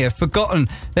you may have forgotten.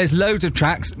 There's loads of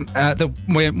tracks that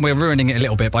we're ruining it a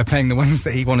little bit by playing the ones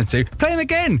that he wanted to. Play them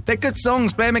again. They're good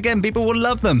songs. Play them again. People will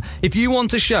love them. If you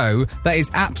want a show that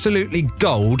is absolutely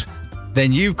gold,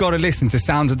 then you've got to listen to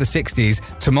Sounds of the 60s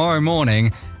tomorrow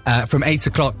morning from 8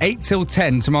 o'clock, 8 till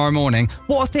 10 tomorrow morning.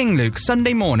 What a thing, Luke.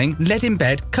 Sunday morning, lead in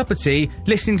bed, cup of tea,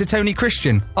 listening to Tony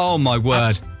Christian. Oh, my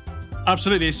word.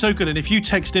 Absolutely. It's so good. And if you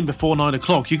text in before 9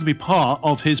 o'clock, you can be part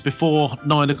of his Before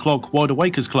 9 o'clock Wide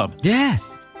Awakers Club. Yeah.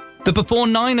 The Before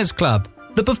Niners Club.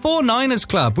 The Before Niners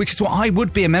Club, which is what I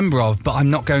would be a member of, but I'm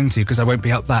not going to because I won't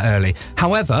be up that early.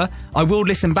 However, I will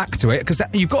listen back to it because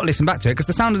you've got to listen back to it because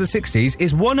the Sound of the 60s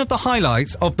is one of the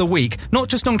highlights of the week, not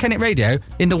just on Kennet Radio,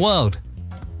 in the world.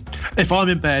 If I'm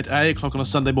in bed at 8 o'clock on a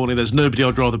Sunday morning, there's nobody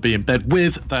I'd rather be in bed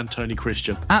with than Tony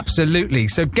Christian. Absolutely.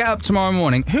 So get up tomorrow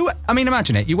morning.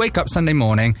 Imagine it. You wake up Sunday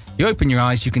morning, you open your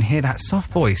eyes, you can hear that soft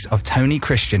voice of Tony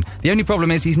Christian. The only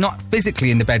problem is he's not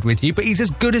physically in the bed with you, but he's as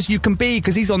good as you can be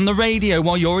because he's on the radio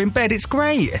while you're in bed. It's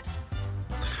great.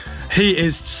 He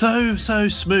is so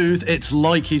smooth, it's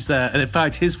like he's there. And in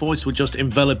fact, his voice will just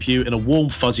envelop you in a warm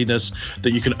fuzziness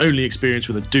that you can only experience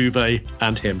with a duvet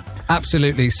and him.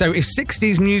 Absolutely. So if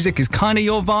 60s music is kind of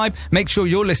your vibe, make sure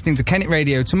you're listening to Kennet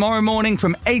Radio tomorrow morning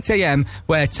from 8 a.m,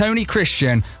 where Tony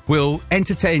Christian will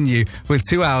entertain you with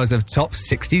 2 hours of top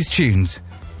 60s tunes.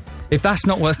 If that's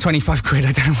not worth 25 quid,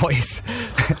 I don't know what is.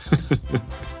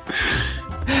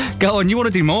 Go on, you want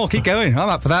to do more? Keep going. I'm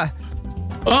up for that.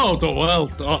 Oh, well,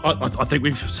 I think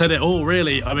we've said it all,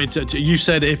 really. I mean, you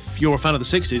said if you're a fan of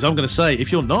the 60s. I'm going to say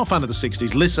if you're not a fan of the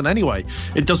 60s, listen anyway.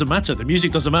 It doesn't matter. The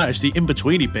music doesn't matter. It's the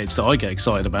in-betweeny bits that I get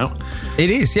excited about.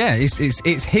 It is, yeah.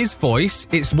 It's his voice.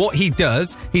 It's what he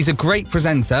does. He's a great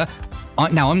presenter.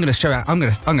 Now, I'm going to throw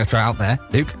it out there,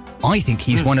 Luke. I think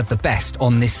he's one of the best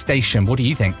on this station. What do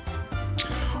you think?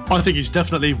 I think he's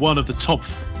definitely one of the top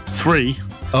 3.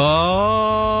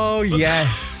 Oh,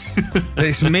 yes.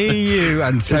 It's me, you,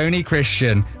 and Tony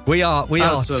Christian. We are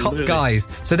top guys.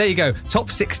 So there you go. Top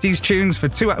 60s tunes for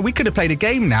 2 hours. We could have played a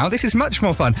game now. This is much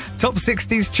more fun. Top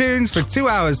 60s tunes for 2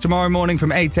 hours tomorrow morning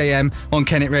from 8 a.m. on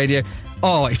Kennet Radio.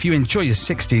 Oh, if you enjoy your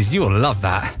 60s, you'll love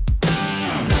that.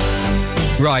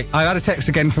 Right, I had a text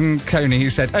again from Tony who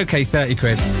said, OK, 30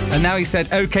 quid. And now he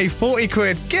said, OK, 40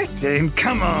 quid. Get in,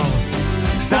 come on.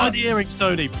 Buy the earrings,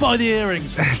 Tony. Buy the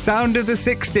earrings. Sound of the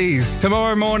 60s.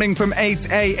 Tomorrow morning from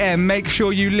 8 a.m. Make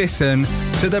sure you listen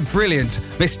to the brilliant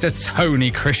Mr. Tony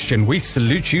Christian. We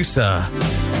salute you, sir.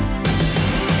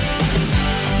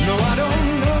 No, I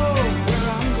don't know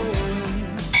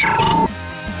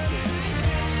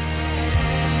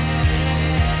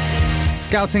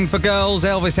Scouting for Girls,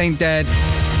 Elvis Ain't Dead.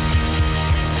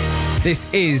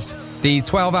 This is the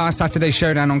 12-hour Saturday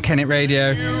Showdown on Kennet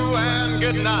Radio. And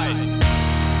good night.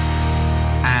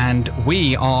 And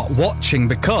we are watching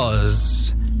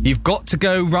because you've got to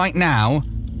go right now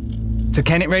to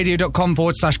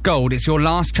kennetradio.com/gold. It's your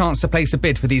last chance to place a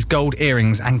bid for these gold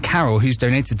earrings. And Carol, who's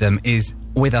donated them, is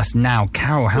with us now.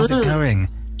 Carol, how's it going?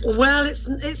 Well,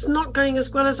 it's not going as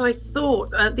well as I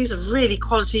thought. These are really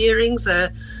quality earrings.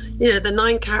 They're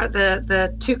 9 carat. They're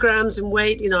 2 grams in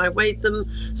weight. I weighed them,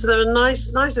 so they're a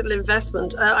nice little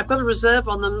investment. I've got a reserve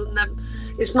on them.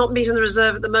 It's not meeting the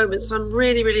reserve at the moment, so I'm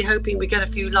really, really hoping we get a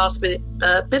few last minute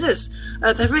bidders.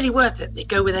 They're really worth it. They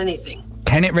go with anything.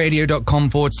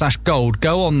 kennetradio.com/gold.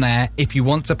 Go on there if you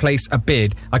want to place a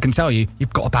bid. I can tell you,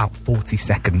 you've got about 40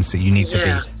 seconds, so you need to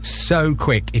be so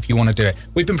quick if you want to do it.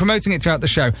 We've been promoting it throughout the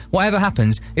show. Whatever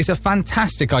happens, it's a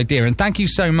fantastic idea, and thank you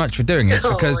so much for doing it,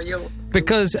 because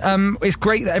it's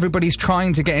great that everybody's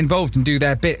trying to get involved and do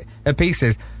their bit of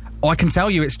pieces. Oh, I can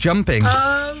tell you it's jumping.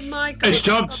 Oh, my God.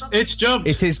 It's jumped.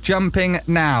 It is jumping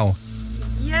now.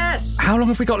 Yes. How long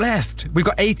have we got left? We've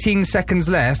got 18 seconds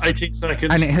left. 18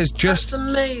 seconds. And it has just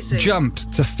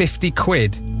jumped to 50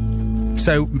 quid.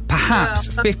 So perhaps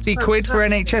 50 quid for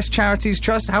NHS Charities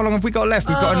Trust. How long have we got left?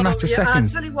 We've got a matter of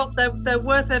seconds. I'll tell you what, they're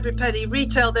worth every penny.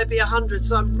 Retail, they'd be 100,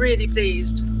 so I'm really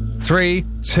pleased. 3,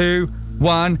 2,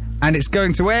 1, and it's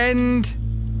going to end.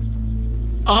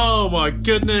 Oh, my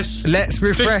goodness. Let's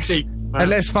refresh 50. and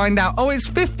let's find out. Oh, it's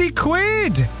 50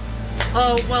 quid.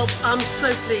 Oh, well, I'm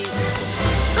so pleased.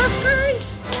 That's great.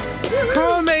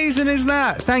 How amazing is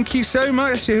that? Thank you so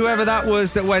much to whoever that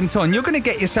was that went on. You're going to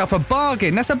get yourself a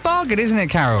bargain. That's a bargain, isn't it,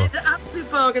 Carol? The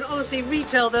absolute bargain. Honestly,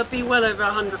 retail, they'll be well over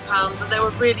 £100, and they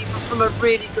were really from a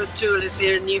really good jewellers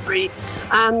here in Newbury.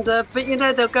 And but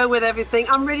they'll go with everything.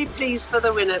 I'm really pleased for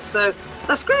the winners, so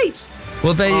that's great.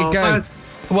 Well, there you go.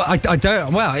 Well, I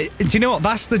don't. Well, do you know what?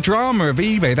 That's the drama of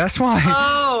eBay. That's why.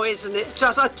 Oh, isn't it?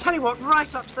 Just, I tell you what.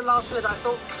 Right up to the last minute, I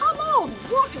thought, "Come on,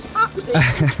 what is happening?"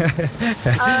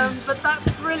 But that's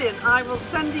brilliant. I will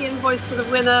send the invoice to the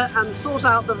winner and sort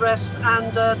out the rest,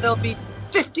 and there'll be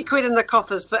 50 quid in the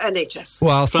coffers for NHS.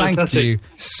 Well, thank you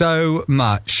so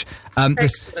much.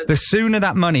 The sooner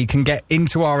that money can get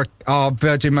into our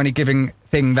Virgin Money giving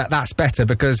thing, that's better,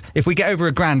 because if we get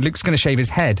over £1,000, Luke's going to shave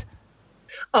his head.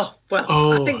 Oh, well,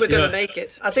 I think we're going to make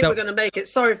it. We're going to make it.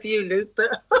 Sorry for you, Luke,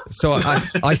 but... So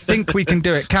I think we can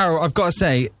do it. Carol, I've got to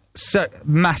say,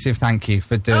 massive thank you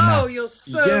for doing that. Oh, you're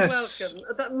so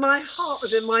welcome. My heart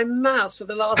was in my mouth for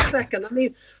the last second. I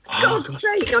mean, for God's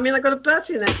sake. I mean, I've got a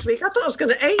birthday next week. I thought I was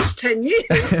going to age 10 years.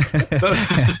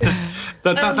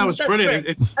 that was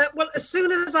brilliant. Well, as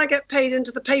soon as I get paid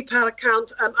into the PayPal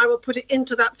account, I will put it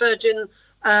into that Virgin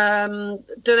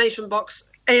donation box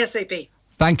ASAP.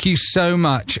 Thank you so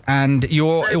much, and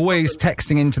you're always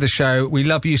texting into the show. We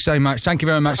love you so much. Thank you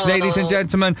very much. Ladies and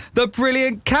gentlemen, the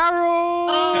brilliant Carol!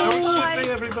 Oh, Carol,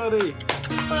 everybody.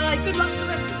 Bye. Good luck for the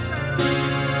rest of the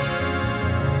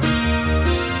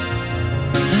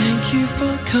show. Thank you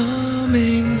for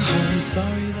coming home.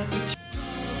 Sorry that we...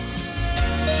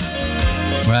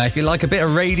 Well, if you like a bit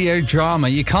of radio drama,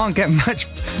 you can't get much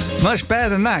better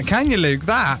than that, can you, Luke?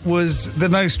 That was the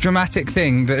most dramatic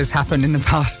thing that has happened in the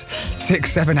past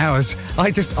 6-7 hours.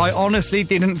 I honestly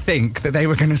didn't think that they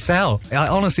were going to sell. I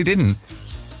honestly didn't.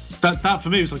 That for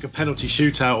me was like a penalty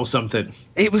shootout or something.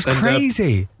 It was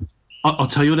crazy. I'll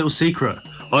tell you a little secret.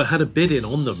 I had a bid in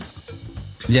on them.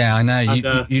 Yeah, I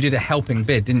know. You did a helping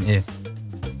bid, didn't you?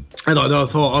 And I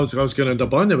thought I was going to end up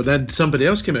buying them, but then somebody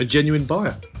else came in, a genuine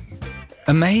buyer.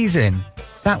 Amazing.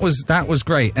 That was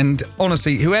great. And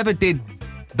honestly, whoever did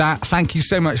that, thank you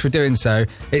so much for doing so.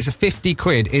 It's a 50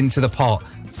 quid into the pot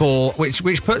for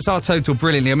which puts our total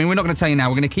brilliantly. I mean, we're not going to tell you now.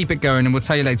 We're going to keep it going and we'll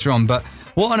tell you later on. But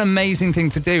what an amazing thing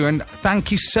to do. And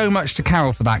thank you so much to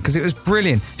Carol for that, because it was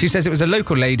brilliant. She says it was a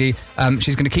local lady.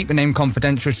 She's going to keep the name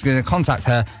confidential. She's going to contact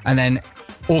her and then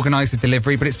organise the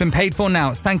delivery. But it's been paid for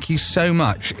now. Thank you so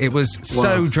much. It was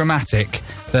so dramatic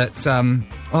that,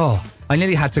 I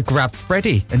nearly had to grab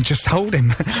Freddie and just hold him.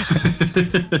 Because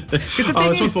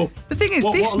the thing is,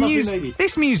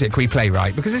 this music we play,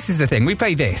 right? Because this is the thing, we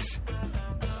play this,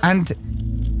 and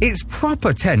it's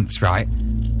proper tense, right?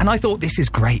 And I thought, this is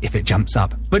great if it jumps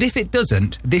up, but if it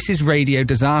doesn't, this is radio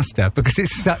disaster, because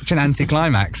it's such an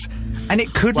anticlimax, and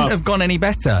it couldn't have gone any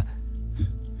better.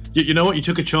 You know what? You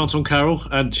took a chance on Carol,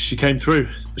 and she came through.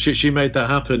 She made that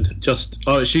happen.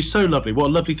 She's so lovely. What a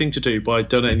lovely thing to do by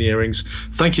donating the earrings.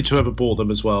 Thank you to whoever bought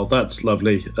them as well. That's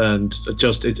lovely, and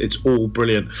it's all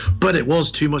brilliant. But it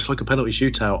was too much like a penalty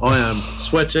shootout. I am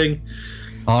sweating.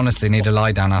 I honestly need to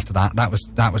lie down after that. That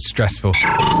was stressful.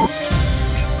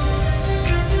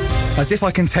 As if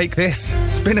I can take this.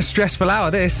 It's been a stressful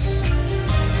hour, this.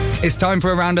 It's time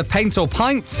for a round of paint or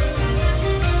pint.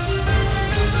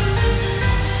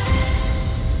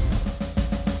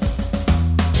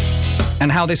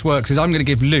 And how this works is I'm going to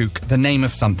give Luke the name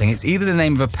of something. It's either the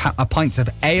name of a pint of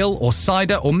ale or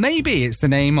cider, or maybe it's the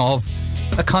name of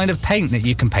a kind of paint that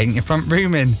you can paint your front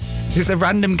room in. It's a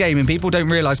random game and people don't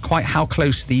realise quite how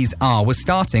close these are. We're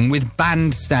starting with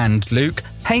bandstand, Luke.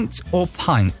 Paint or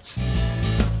pint?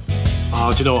 Oh,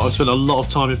 do you know what? I've spent a lot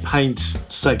of time in paint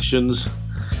sections,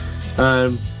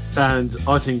 and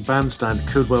I think bandstand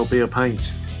could well be a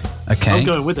paint. Okay. I'm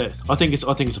going with it. I think it's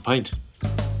a paint.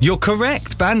 You're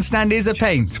correct. Bandstand is a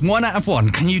paint. 1 out of 1.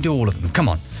 Can you do all of them? Come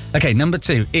on. Okay, number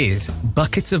 2 is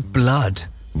bucket of blood.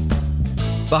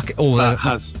 Bucket. Oh, that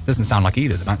doesn't sound like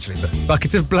either of them actually. But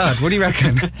bucket of blood. What do you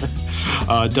reckon?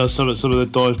 It does. Some of the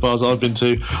dive bars I've been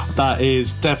to. That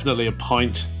is definitely a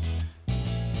pint.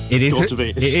 It is.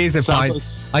 It is a pint. Like,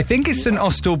 I think it's St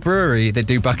Austell Brewery that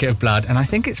do bucket of blood, and I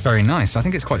think it's very nice. I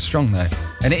think it's quite strong though,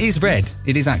 and it is red.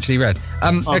 It is actually red.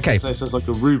 Okay. So it's like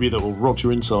a ruby that will rot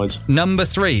your insides. Number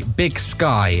 3, Big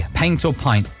Sky. Paint or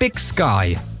pint? Big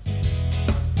Sky.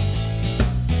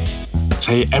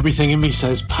 See, everything in me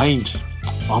says paint.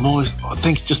 I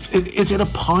think is it a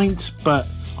pint? But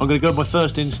I'm going to go with my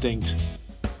first instinct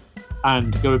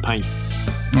and go with paint.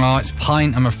 Oh, it's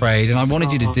pint, I'm afraid, and I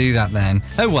wanted you to do that then.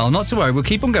 Oh well, not to worry, we'll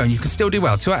keep on going. You can still do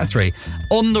well. 2 out of 3.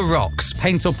 On the rocks.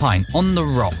 Paint or pint? On the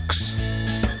rocks.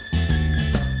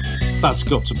 That's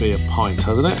got to be a pint,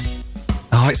 hasn't it?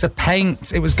 Oh, it's a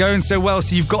paint. It was going so well,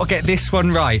 so you've got to get this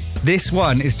one right. This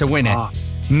one is to win it.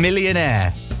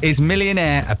 Millionaire. Is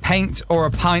Millionaire a paint or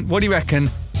a pint? What do you reckon?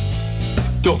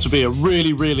 Got to be a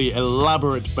really, really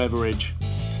elaborate beverage.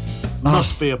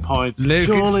 Must be a pint. Luke,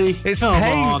 surely. It's Come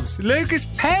paint. on. Luke, it's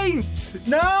paint.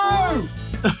 No.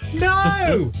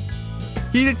 No.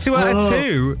 You did 2 out of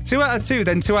 2. 2 out of 2,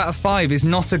 then 2 out of 5 is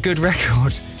not a good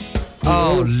record.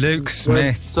 Oh, Luke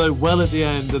Smith. Went so well at the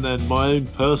end, and then my own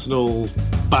personal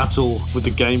battle with the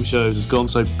game shows has gone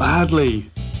so badly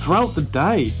throughout the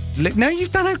day. No,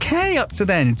 you've done okay up to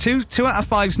then. 2 out of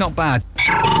 5's not bad.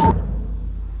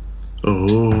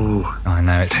 Oh, I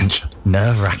know, it's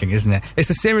nerve-wracking, isn't it? It's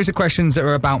a series of questions that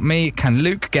are about me. Can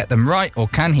Luke get them right or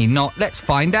can he not? Let's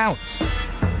find out.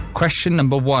 Question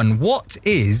number 1. What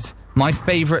is my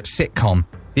favourite sitcom?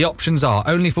 The options are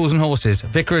Only Fools and Horses,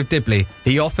 Vicar of Dibley,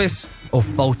 The Office or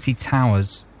Fawlty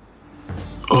Towers.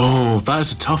 Oh, that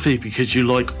is a toughie because you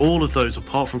like all of those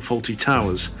apart from Fawlty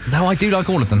Towers. No, I do like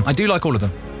all of them.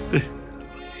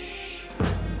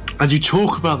 And you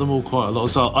talk about them all quite a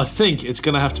lot, so I think it's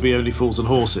going to have to be Only Fools and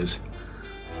Horses.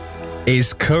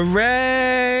 Is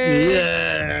correct.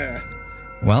 Yeah.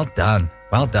 Well done.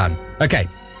 Well done. Okay,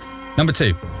 number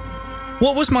 2.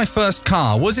 What was my first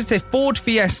car? Was it a Ford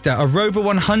Fiesta, a Rover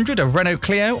 100, a Renault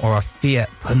Clio, or a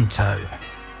Fiat Punto?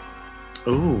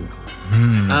 Ooh.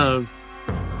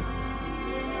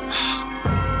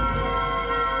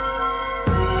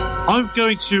 I'm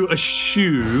going to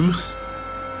assume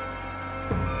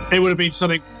it would have been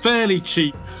something fairly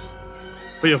cheap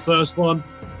for your first one.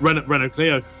 Renault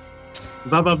Clio.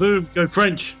 Va-va-voom, go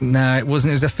French. No, it wasn't.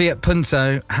 It was a Fiat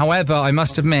Punto. However, I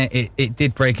must admit, it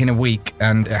did break in a week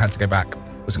and it had to go back. It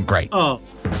wasn't great. Oh.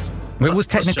 It was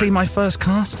technically my first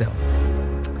car still.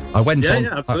 I went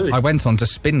on to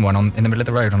spin one in the middle of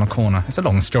the road on a corner. It's a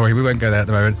long story. We won't go there at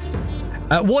the moment.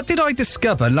 What did I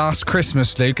discover last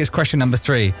Christmas, Luke, is question number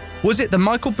 3. Was it the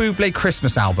Michael Bublé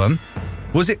Christmas album?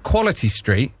 Was it Quality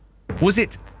Street? Was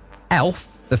it Elf,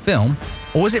 the film?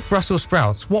 Or was it Brussels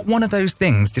sprouts? What one of those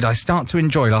things did I start to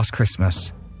enjoy last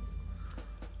Christmas?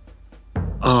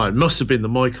 Oh, it must have been the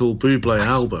Michael Bublé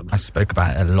album. I spoke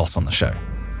about it a lot on the show.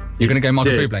 You're going to go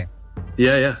Michael Bublé?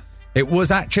 Yeah. It was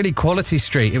actually Quality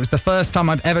Street. It was the first time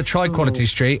I've ever tried Quality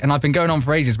Street, and I've been going on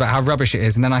for ages about how rubbish it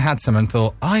is, and then I had some and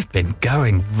thought, I've been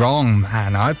going wrong,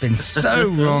 man. I've been so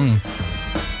wrong.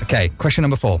 Okay, question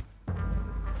number 4.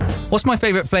 What's my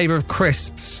favourite flavour of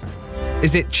crisps?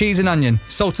 Is it cheese and onion,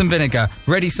 salt and vinegar,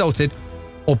 ready salted,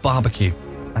 or barbecue?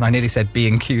 And I nearly said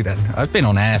B&Q then. I've been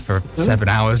on air for 7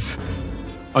 hours.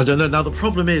 I don't know. Now, the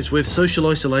problem is with social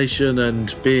isolation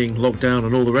and being locked down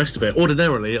and all the rest of it,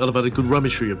 ordinarily, I'd have had a good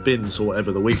rummage through your bins or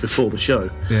whatever the week before the show.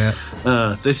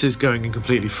 Yeah. This is going in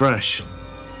completely fresh.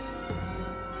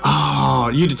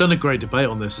 You'd have done a great debate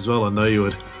on this as well. I know you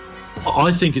would.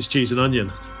 I think it's cheese and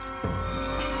onion.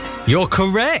 You're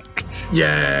correct.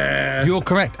 Yeah. You're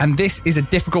correct. And this is a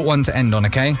difficult one to end on,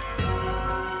 okay?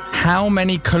 How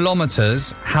many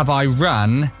kilometres have I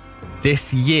run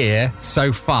this year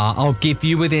so far? I'll give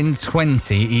you within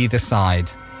 20 either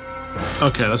side.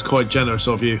 Okay, that's quite generous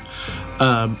of you.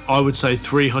 I would say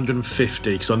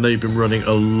 350, because I know you've been running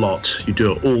a lot. You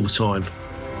do it all the time.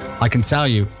 I can tell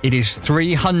you, it is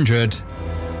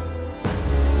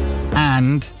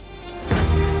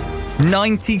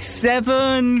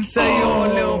 397. So you're a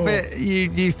little bit.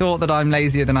 You thought that I'm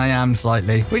lazier than I am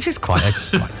slightly, which is quite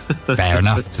fair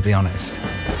enough, to be honest.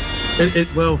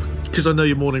 Well, because I know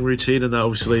your morning routine, and that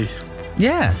obviously.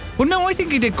 Yeah. Well, no, I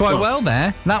think you did quite well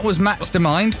there. That was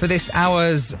Mastermind for this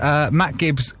hour's Matt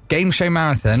Gibbs game show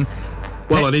marathon.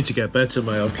 Well, I need to get better,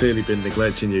 mate. I've clearly been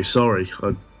neglecting you. Sorry.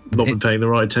 I've not been paying the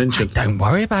right attention. Don't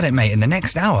worry about it, mate. In the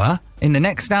next hour,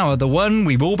 the one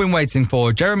we've all been waiting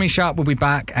for, Jeremy Sharp will be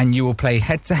back and you will play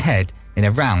head-to-head in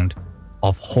a round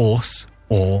of Horse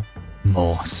or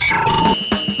Morse.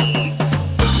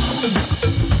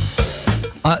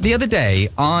 The other day,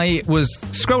 I was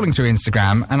scrolling through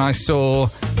Instagram and I saw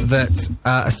that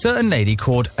a certain lady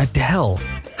called Adele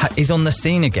is on the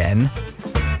scene again.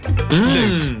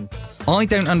 Luke, I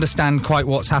don't understand quite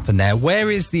what's happened there.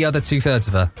 Where is the other 2/3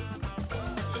 of her?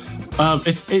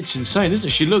 It's insane, isn't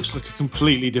it? She looks like a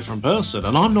completely different person,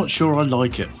 and I'm not sure I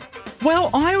like it.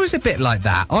 Well, I was a bit like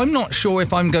that. I'm not sure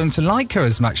if I'm going to like her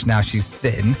as much now she's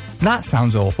thin. That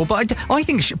sounds awful. But I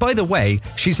think, by the way,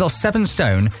 she's lost 7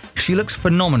 stone. She looks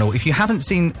phenomenal. If you haven't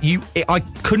seen... I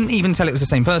couldn't even tell it was the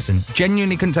same person.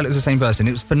 Genuinely couldn't tell it was the same person.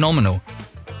 It was phenomenal.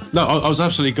 No, I was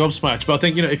absolutely gobsmacked. But I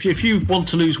think, if you want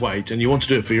to lose weight and you want to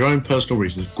do it for your own personal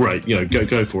reasons, great.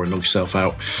 Go for it and knock yourself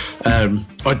out.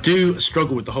 I do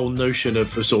struggle with the whole notion of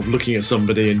sort of looking at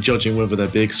somebody and judging whether they're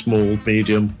big, small,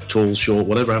 medium, tall, short,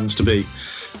 whatever it happens to be.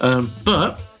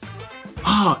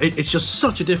 It's just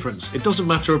such a difference. It doesn't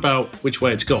matter about which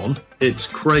way it's gone. It's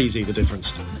crazy, the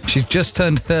difference. She's just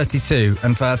turned 32,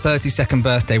 and for her 32nd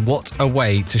birthday, what a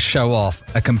way to show off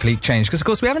a complete change. Because, of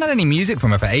course, we haven't had any music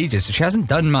from her for ages, so she hasn't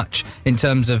done much in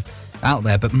terms of out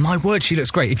there. But my word, she looks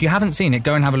great. If you haven't seen it,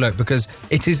 go and have a look, because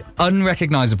it is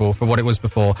unrecognisable for what it was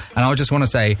before. And I just want to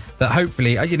say that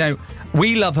hopefully,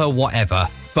 we love her whatever,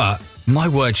 but... my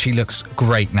word, she looks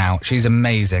great now. She's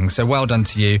amazing. So well done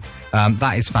to you.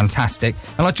 That is fantastic.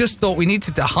 And I just thought we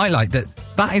needed to highlight that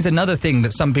is another thing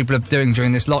that some people are doing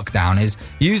during this lockdown, is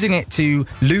using it to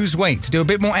lose weight, to do a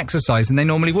bit more exercise than they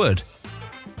normally would.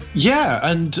 Yeah,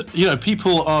 and,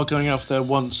 people are going out there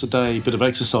once a day, bit of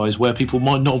exercise, where people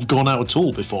might not have gone out at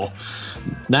all before.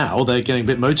 Now they're getting a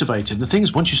bit motivated. The thing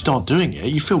is, once you start doing it,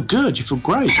 you feel good, you feel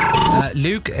great.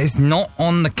 Luke is not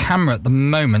on the camera at the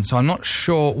moment, so I'm not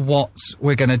sure what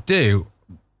we're going to do.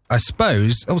 I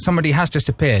suppose... oh, somebody has just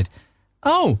appeared.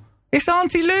 Oh, it's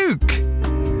Auntie Luke.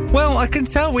 Well, I can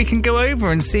tell we can go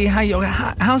over and see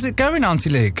how's it going, Auntie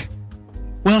Luke?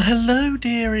 Well, hello,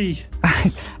 dearie.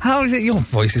 How is it? Your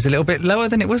voice is a little bit lower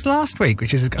than it was last week,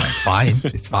 which is... it's fine.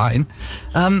 It's fine.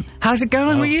 How's it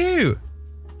going with you?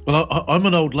 Well, I'm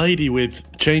an old lady with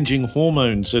changing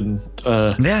hormones and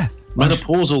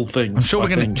menopausal things. I'm sure we're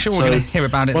going to hear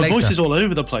about it later. My voice is all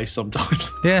over the place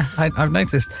sometimes. Yeah, I've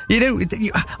noticed.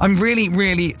 I'm really,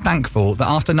 really thankful that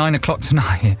after 9 o'clock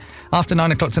tonight,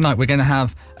 we're going to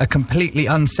have a completely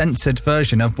uncensored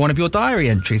version of one of your diary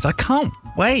entries. I can't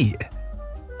wait.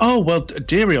 Oh, well,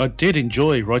 dearie, I did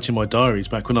enjoy writing my diaries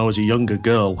back when I was a younger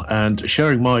girl, and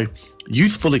sharing my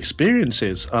youthful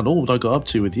experiences and all that I got up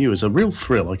to with you is a real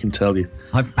thrill, I can tell you.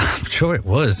 I'm sure it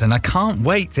was, and I can't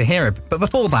wait to hear it. But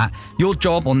before that, your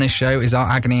job on this show is our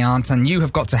Agony Aunt, and you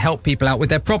have got to help people out with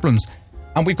their problems.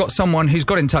 And we've got someone who's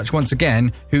got in touch once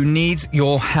again who needs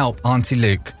your help, Auntie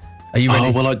Luke. Are you ready?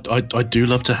 Oh, well, I do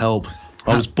love to help.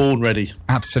 I was born ready.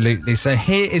 Absolutely. So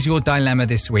here is your dilemma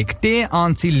this week. Dear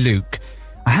Auntie Luke,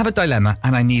 I have a dilemma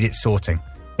and I need it sorting.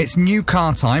 It's new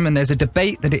car time, and there's a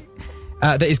debate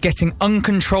that is getting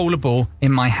uncontrollable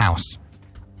in my house.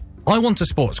 I want a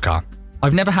sports car.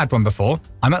 I've never had one before.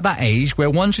 I'm at that age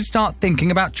where one should start thinking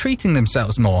about treating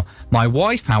themselves more. My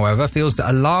wife, however, feels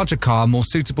that a larger car more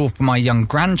suitable for my young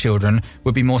grandchildren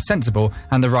would be more sensible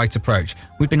and the right approach.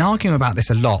 We've been arguing about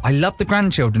this a lot. I love the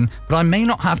grandchildren, but I may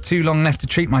not have too long left to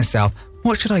treat myself.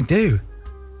 What should I do?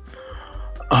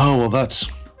 Oh, well, that's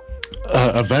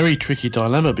a very tricky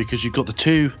dilemma, because you've got the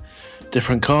two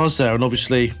different cars there, and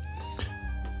obviously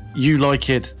you like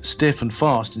it stiff and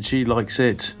fast, and she likes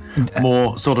it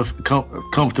more sort of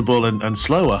comfortable and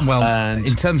slower. Well,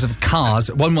 in terms of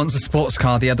cars, one wants a sports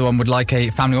car, the other one would like a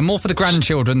family one. More for the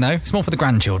grandchildren, though. It's more for the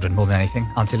grandchildren more than anything,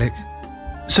 Auntie Luke.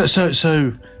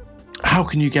 So how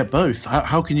can you get both?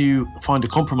 How can you find a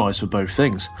compromise for both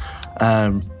things?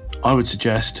 I would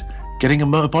suggest getting a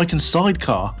motorbike and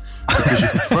sidecar, because you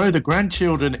can throw the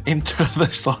grandchildren into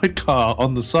the sidecar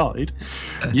on the side.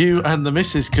 You and the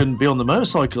missus can be on the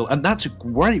motorcycle, and that's a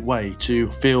great way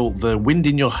to feel the wind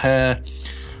in your hair,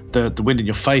 the wind in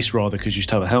your face rather, because you used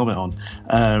to have a helmet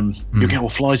on. You get all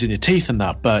flies in your teeth and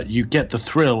that, but you get the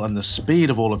thrill and the speed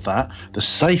of all of that, the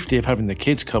safety of having the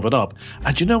kids covered up.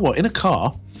 And you know what? In a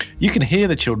car, you can hear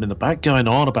the children in the back going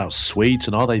on about sweets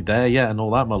and are they there yet and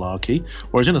all that malarkey.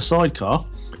 Whereas in a sidecar,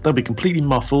 they'll be completely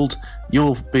muffled.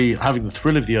 You'll be having the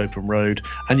thrill of the open road,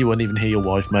 and you won't even hear your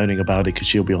wife moaning about it because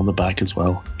she'll be on the back as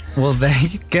well. Well, there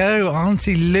you go.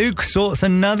 Auntie Luke sorts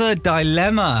another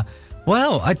dilemma.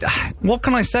 Well, what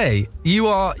can I say? You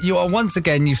are once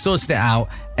again, you've sorted it out.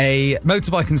 A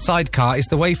motorbike and sidecar is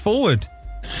the way forward.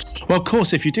 Well, of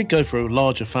course, if you did go for a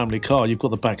larger family car, you've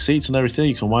got the back seats and everything.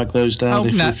 You can wag those down.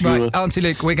 Auntie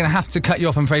Luke, we're going to have to cut you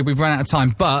off. I'm afraid we've run out of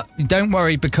time. But don't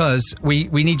worry, because we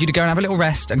need you to go and have a little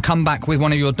rest and come back with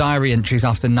one of your diary entries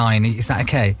after 9. Is that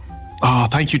okay? Oh,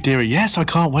 thank you, dearie. Yes, I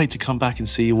can't wait to come back and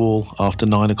see you all after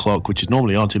 9 o'clock, which is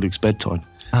normally Auntie Luke's bedtime.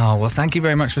 Oh, well, thank you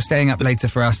very much for staying up later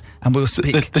for us, and we'll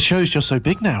speak... The show's just so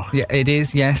big now. Yeah, it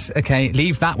is, yes. Okay,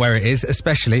 leave that where it is,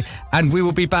 especially, and we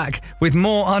will be back with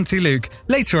more Auntie Luke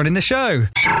later on in the show.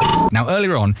 Now,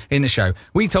 earlier on in the show,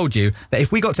 we told you that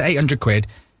if we got to 800 quid,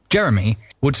 Jeremy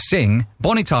would sing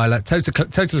Bonnie Tyler, Total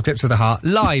Eclipse of the Heart,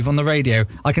 live on the radio.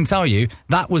 I can tell you,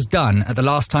 that was done at the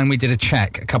last time we did a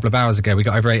check a couple of hours ago. We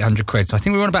got over 800 quid, so I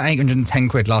think we were on about 810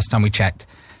 quid last time we checked.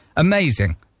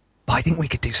 Amazing. But I think we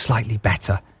could do slightly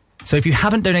better. So if you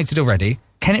haven't donated already,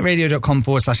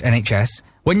 kennetradio.com/NHS,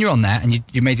 when you're on there and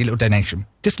you made your little donation,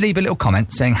 just leave a little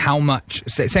comment saying how much,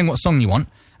 saying what song you want,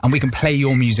 and we can play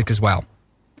your music as well.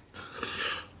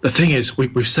 The thing is,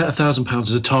 we've set £1,000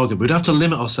 as a target. We'd have to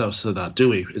limit ourselves to that, do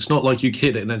we? It's not like you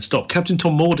hit it and then stop. Captain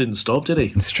Tom Moore didn't stop, did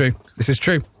he? It's true. This is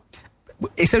true.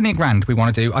 It's only £1,000 we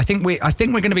want to do. I think we're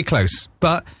going to be close,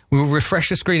 but we will refresh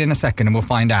the screen in a second and we'll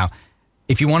find out.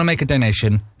 If you want to make a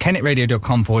donation,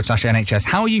 kennetradio.com/NHS.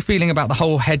 How are you feeling about the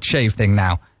whole head shave thing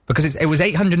now? Because it was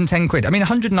 810 quid. I mean,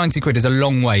 190 quid is a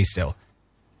long way still.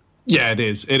 Yeah, it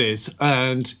is. It is.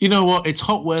 And you know what? It's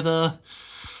hot weather.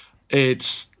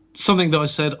 It's something that I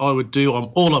said I would do. I'm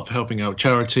all up for helping out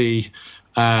charity.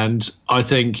 And I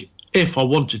think if I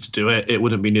wanted to do it, it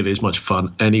wouldn't be nearly as much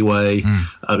fun anyway.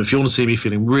 If you want to see me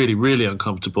feeling really, really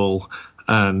uncomfortable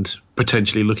and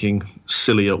potentially looking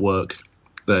silly at work,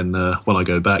 then when I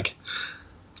go back,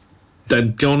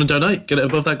 then go on and donate. Get it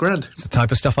above that £1,000. It's the type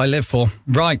of stuff I live for.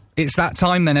 Right, it's that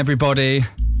time then, everybody.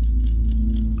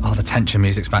 Oh, the tension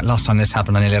music's back. Last time this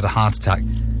happened, I nearly had a heart attack.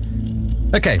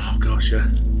 Okay. Oh, gosh, yeah.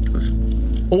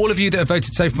 All of you that have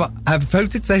voted so far, it's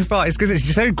because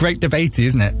it's so great debatey,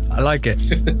 isn't it? I like it.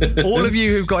 All of you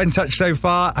who've got in touch so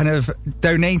far and have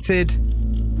donated,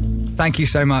 thank you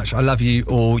so much. I love you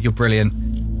all. You're brilliant.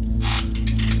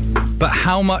 But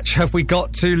how much have we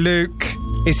got to, Luke?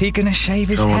 Is he going to shave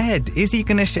his head? Is he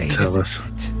going to shave his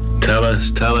head? Tell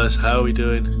us. How are we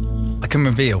doing? I can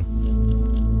reveal.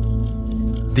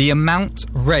 The amount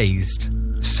raised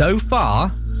so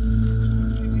far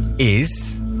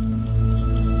is...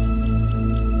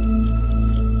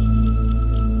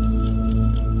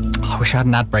 I wish I had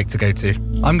an ad break to go to.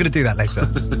 I'm going to do that later.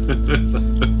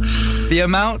 The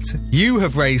amount you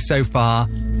have raised so far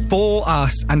for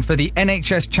us and for the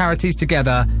NHS charities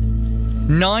together,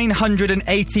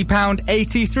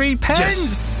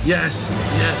 £980.83. Yes.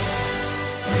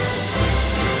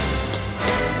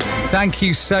 Thank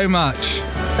you so much.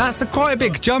 That's quite a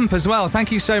big jump as well. Thank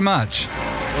you so much.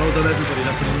 Well done, everybody.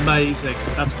 That's amazing.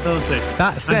 That's perfect.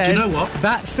 That said, and do you know what?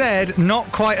 That said,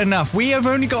 not quite enough. We have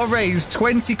only got to raise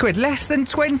 20 quid, less than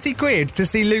 20 quid, to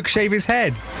see Luke shave his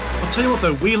head. I'll tell you what,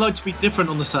 though, we like to be different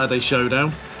on the Saturday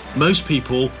Showdown. Most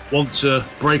people want to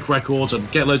break records and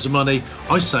get loads of money.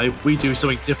 I say we do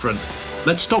something different.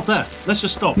 Let's stop there. Let's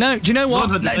just stop. No, do you know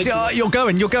what? You're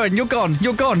gone.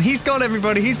 He's gone,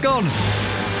 everybody. He's gone.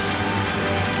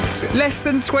 Less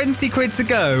than 20 quid to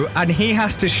go, and he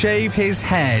has to shave his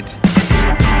head.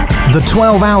 The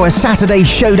 12-hour Saturday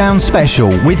Showdown special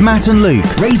with Matt and Luke,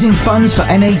 raising funds for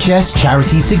NHS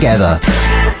charities together.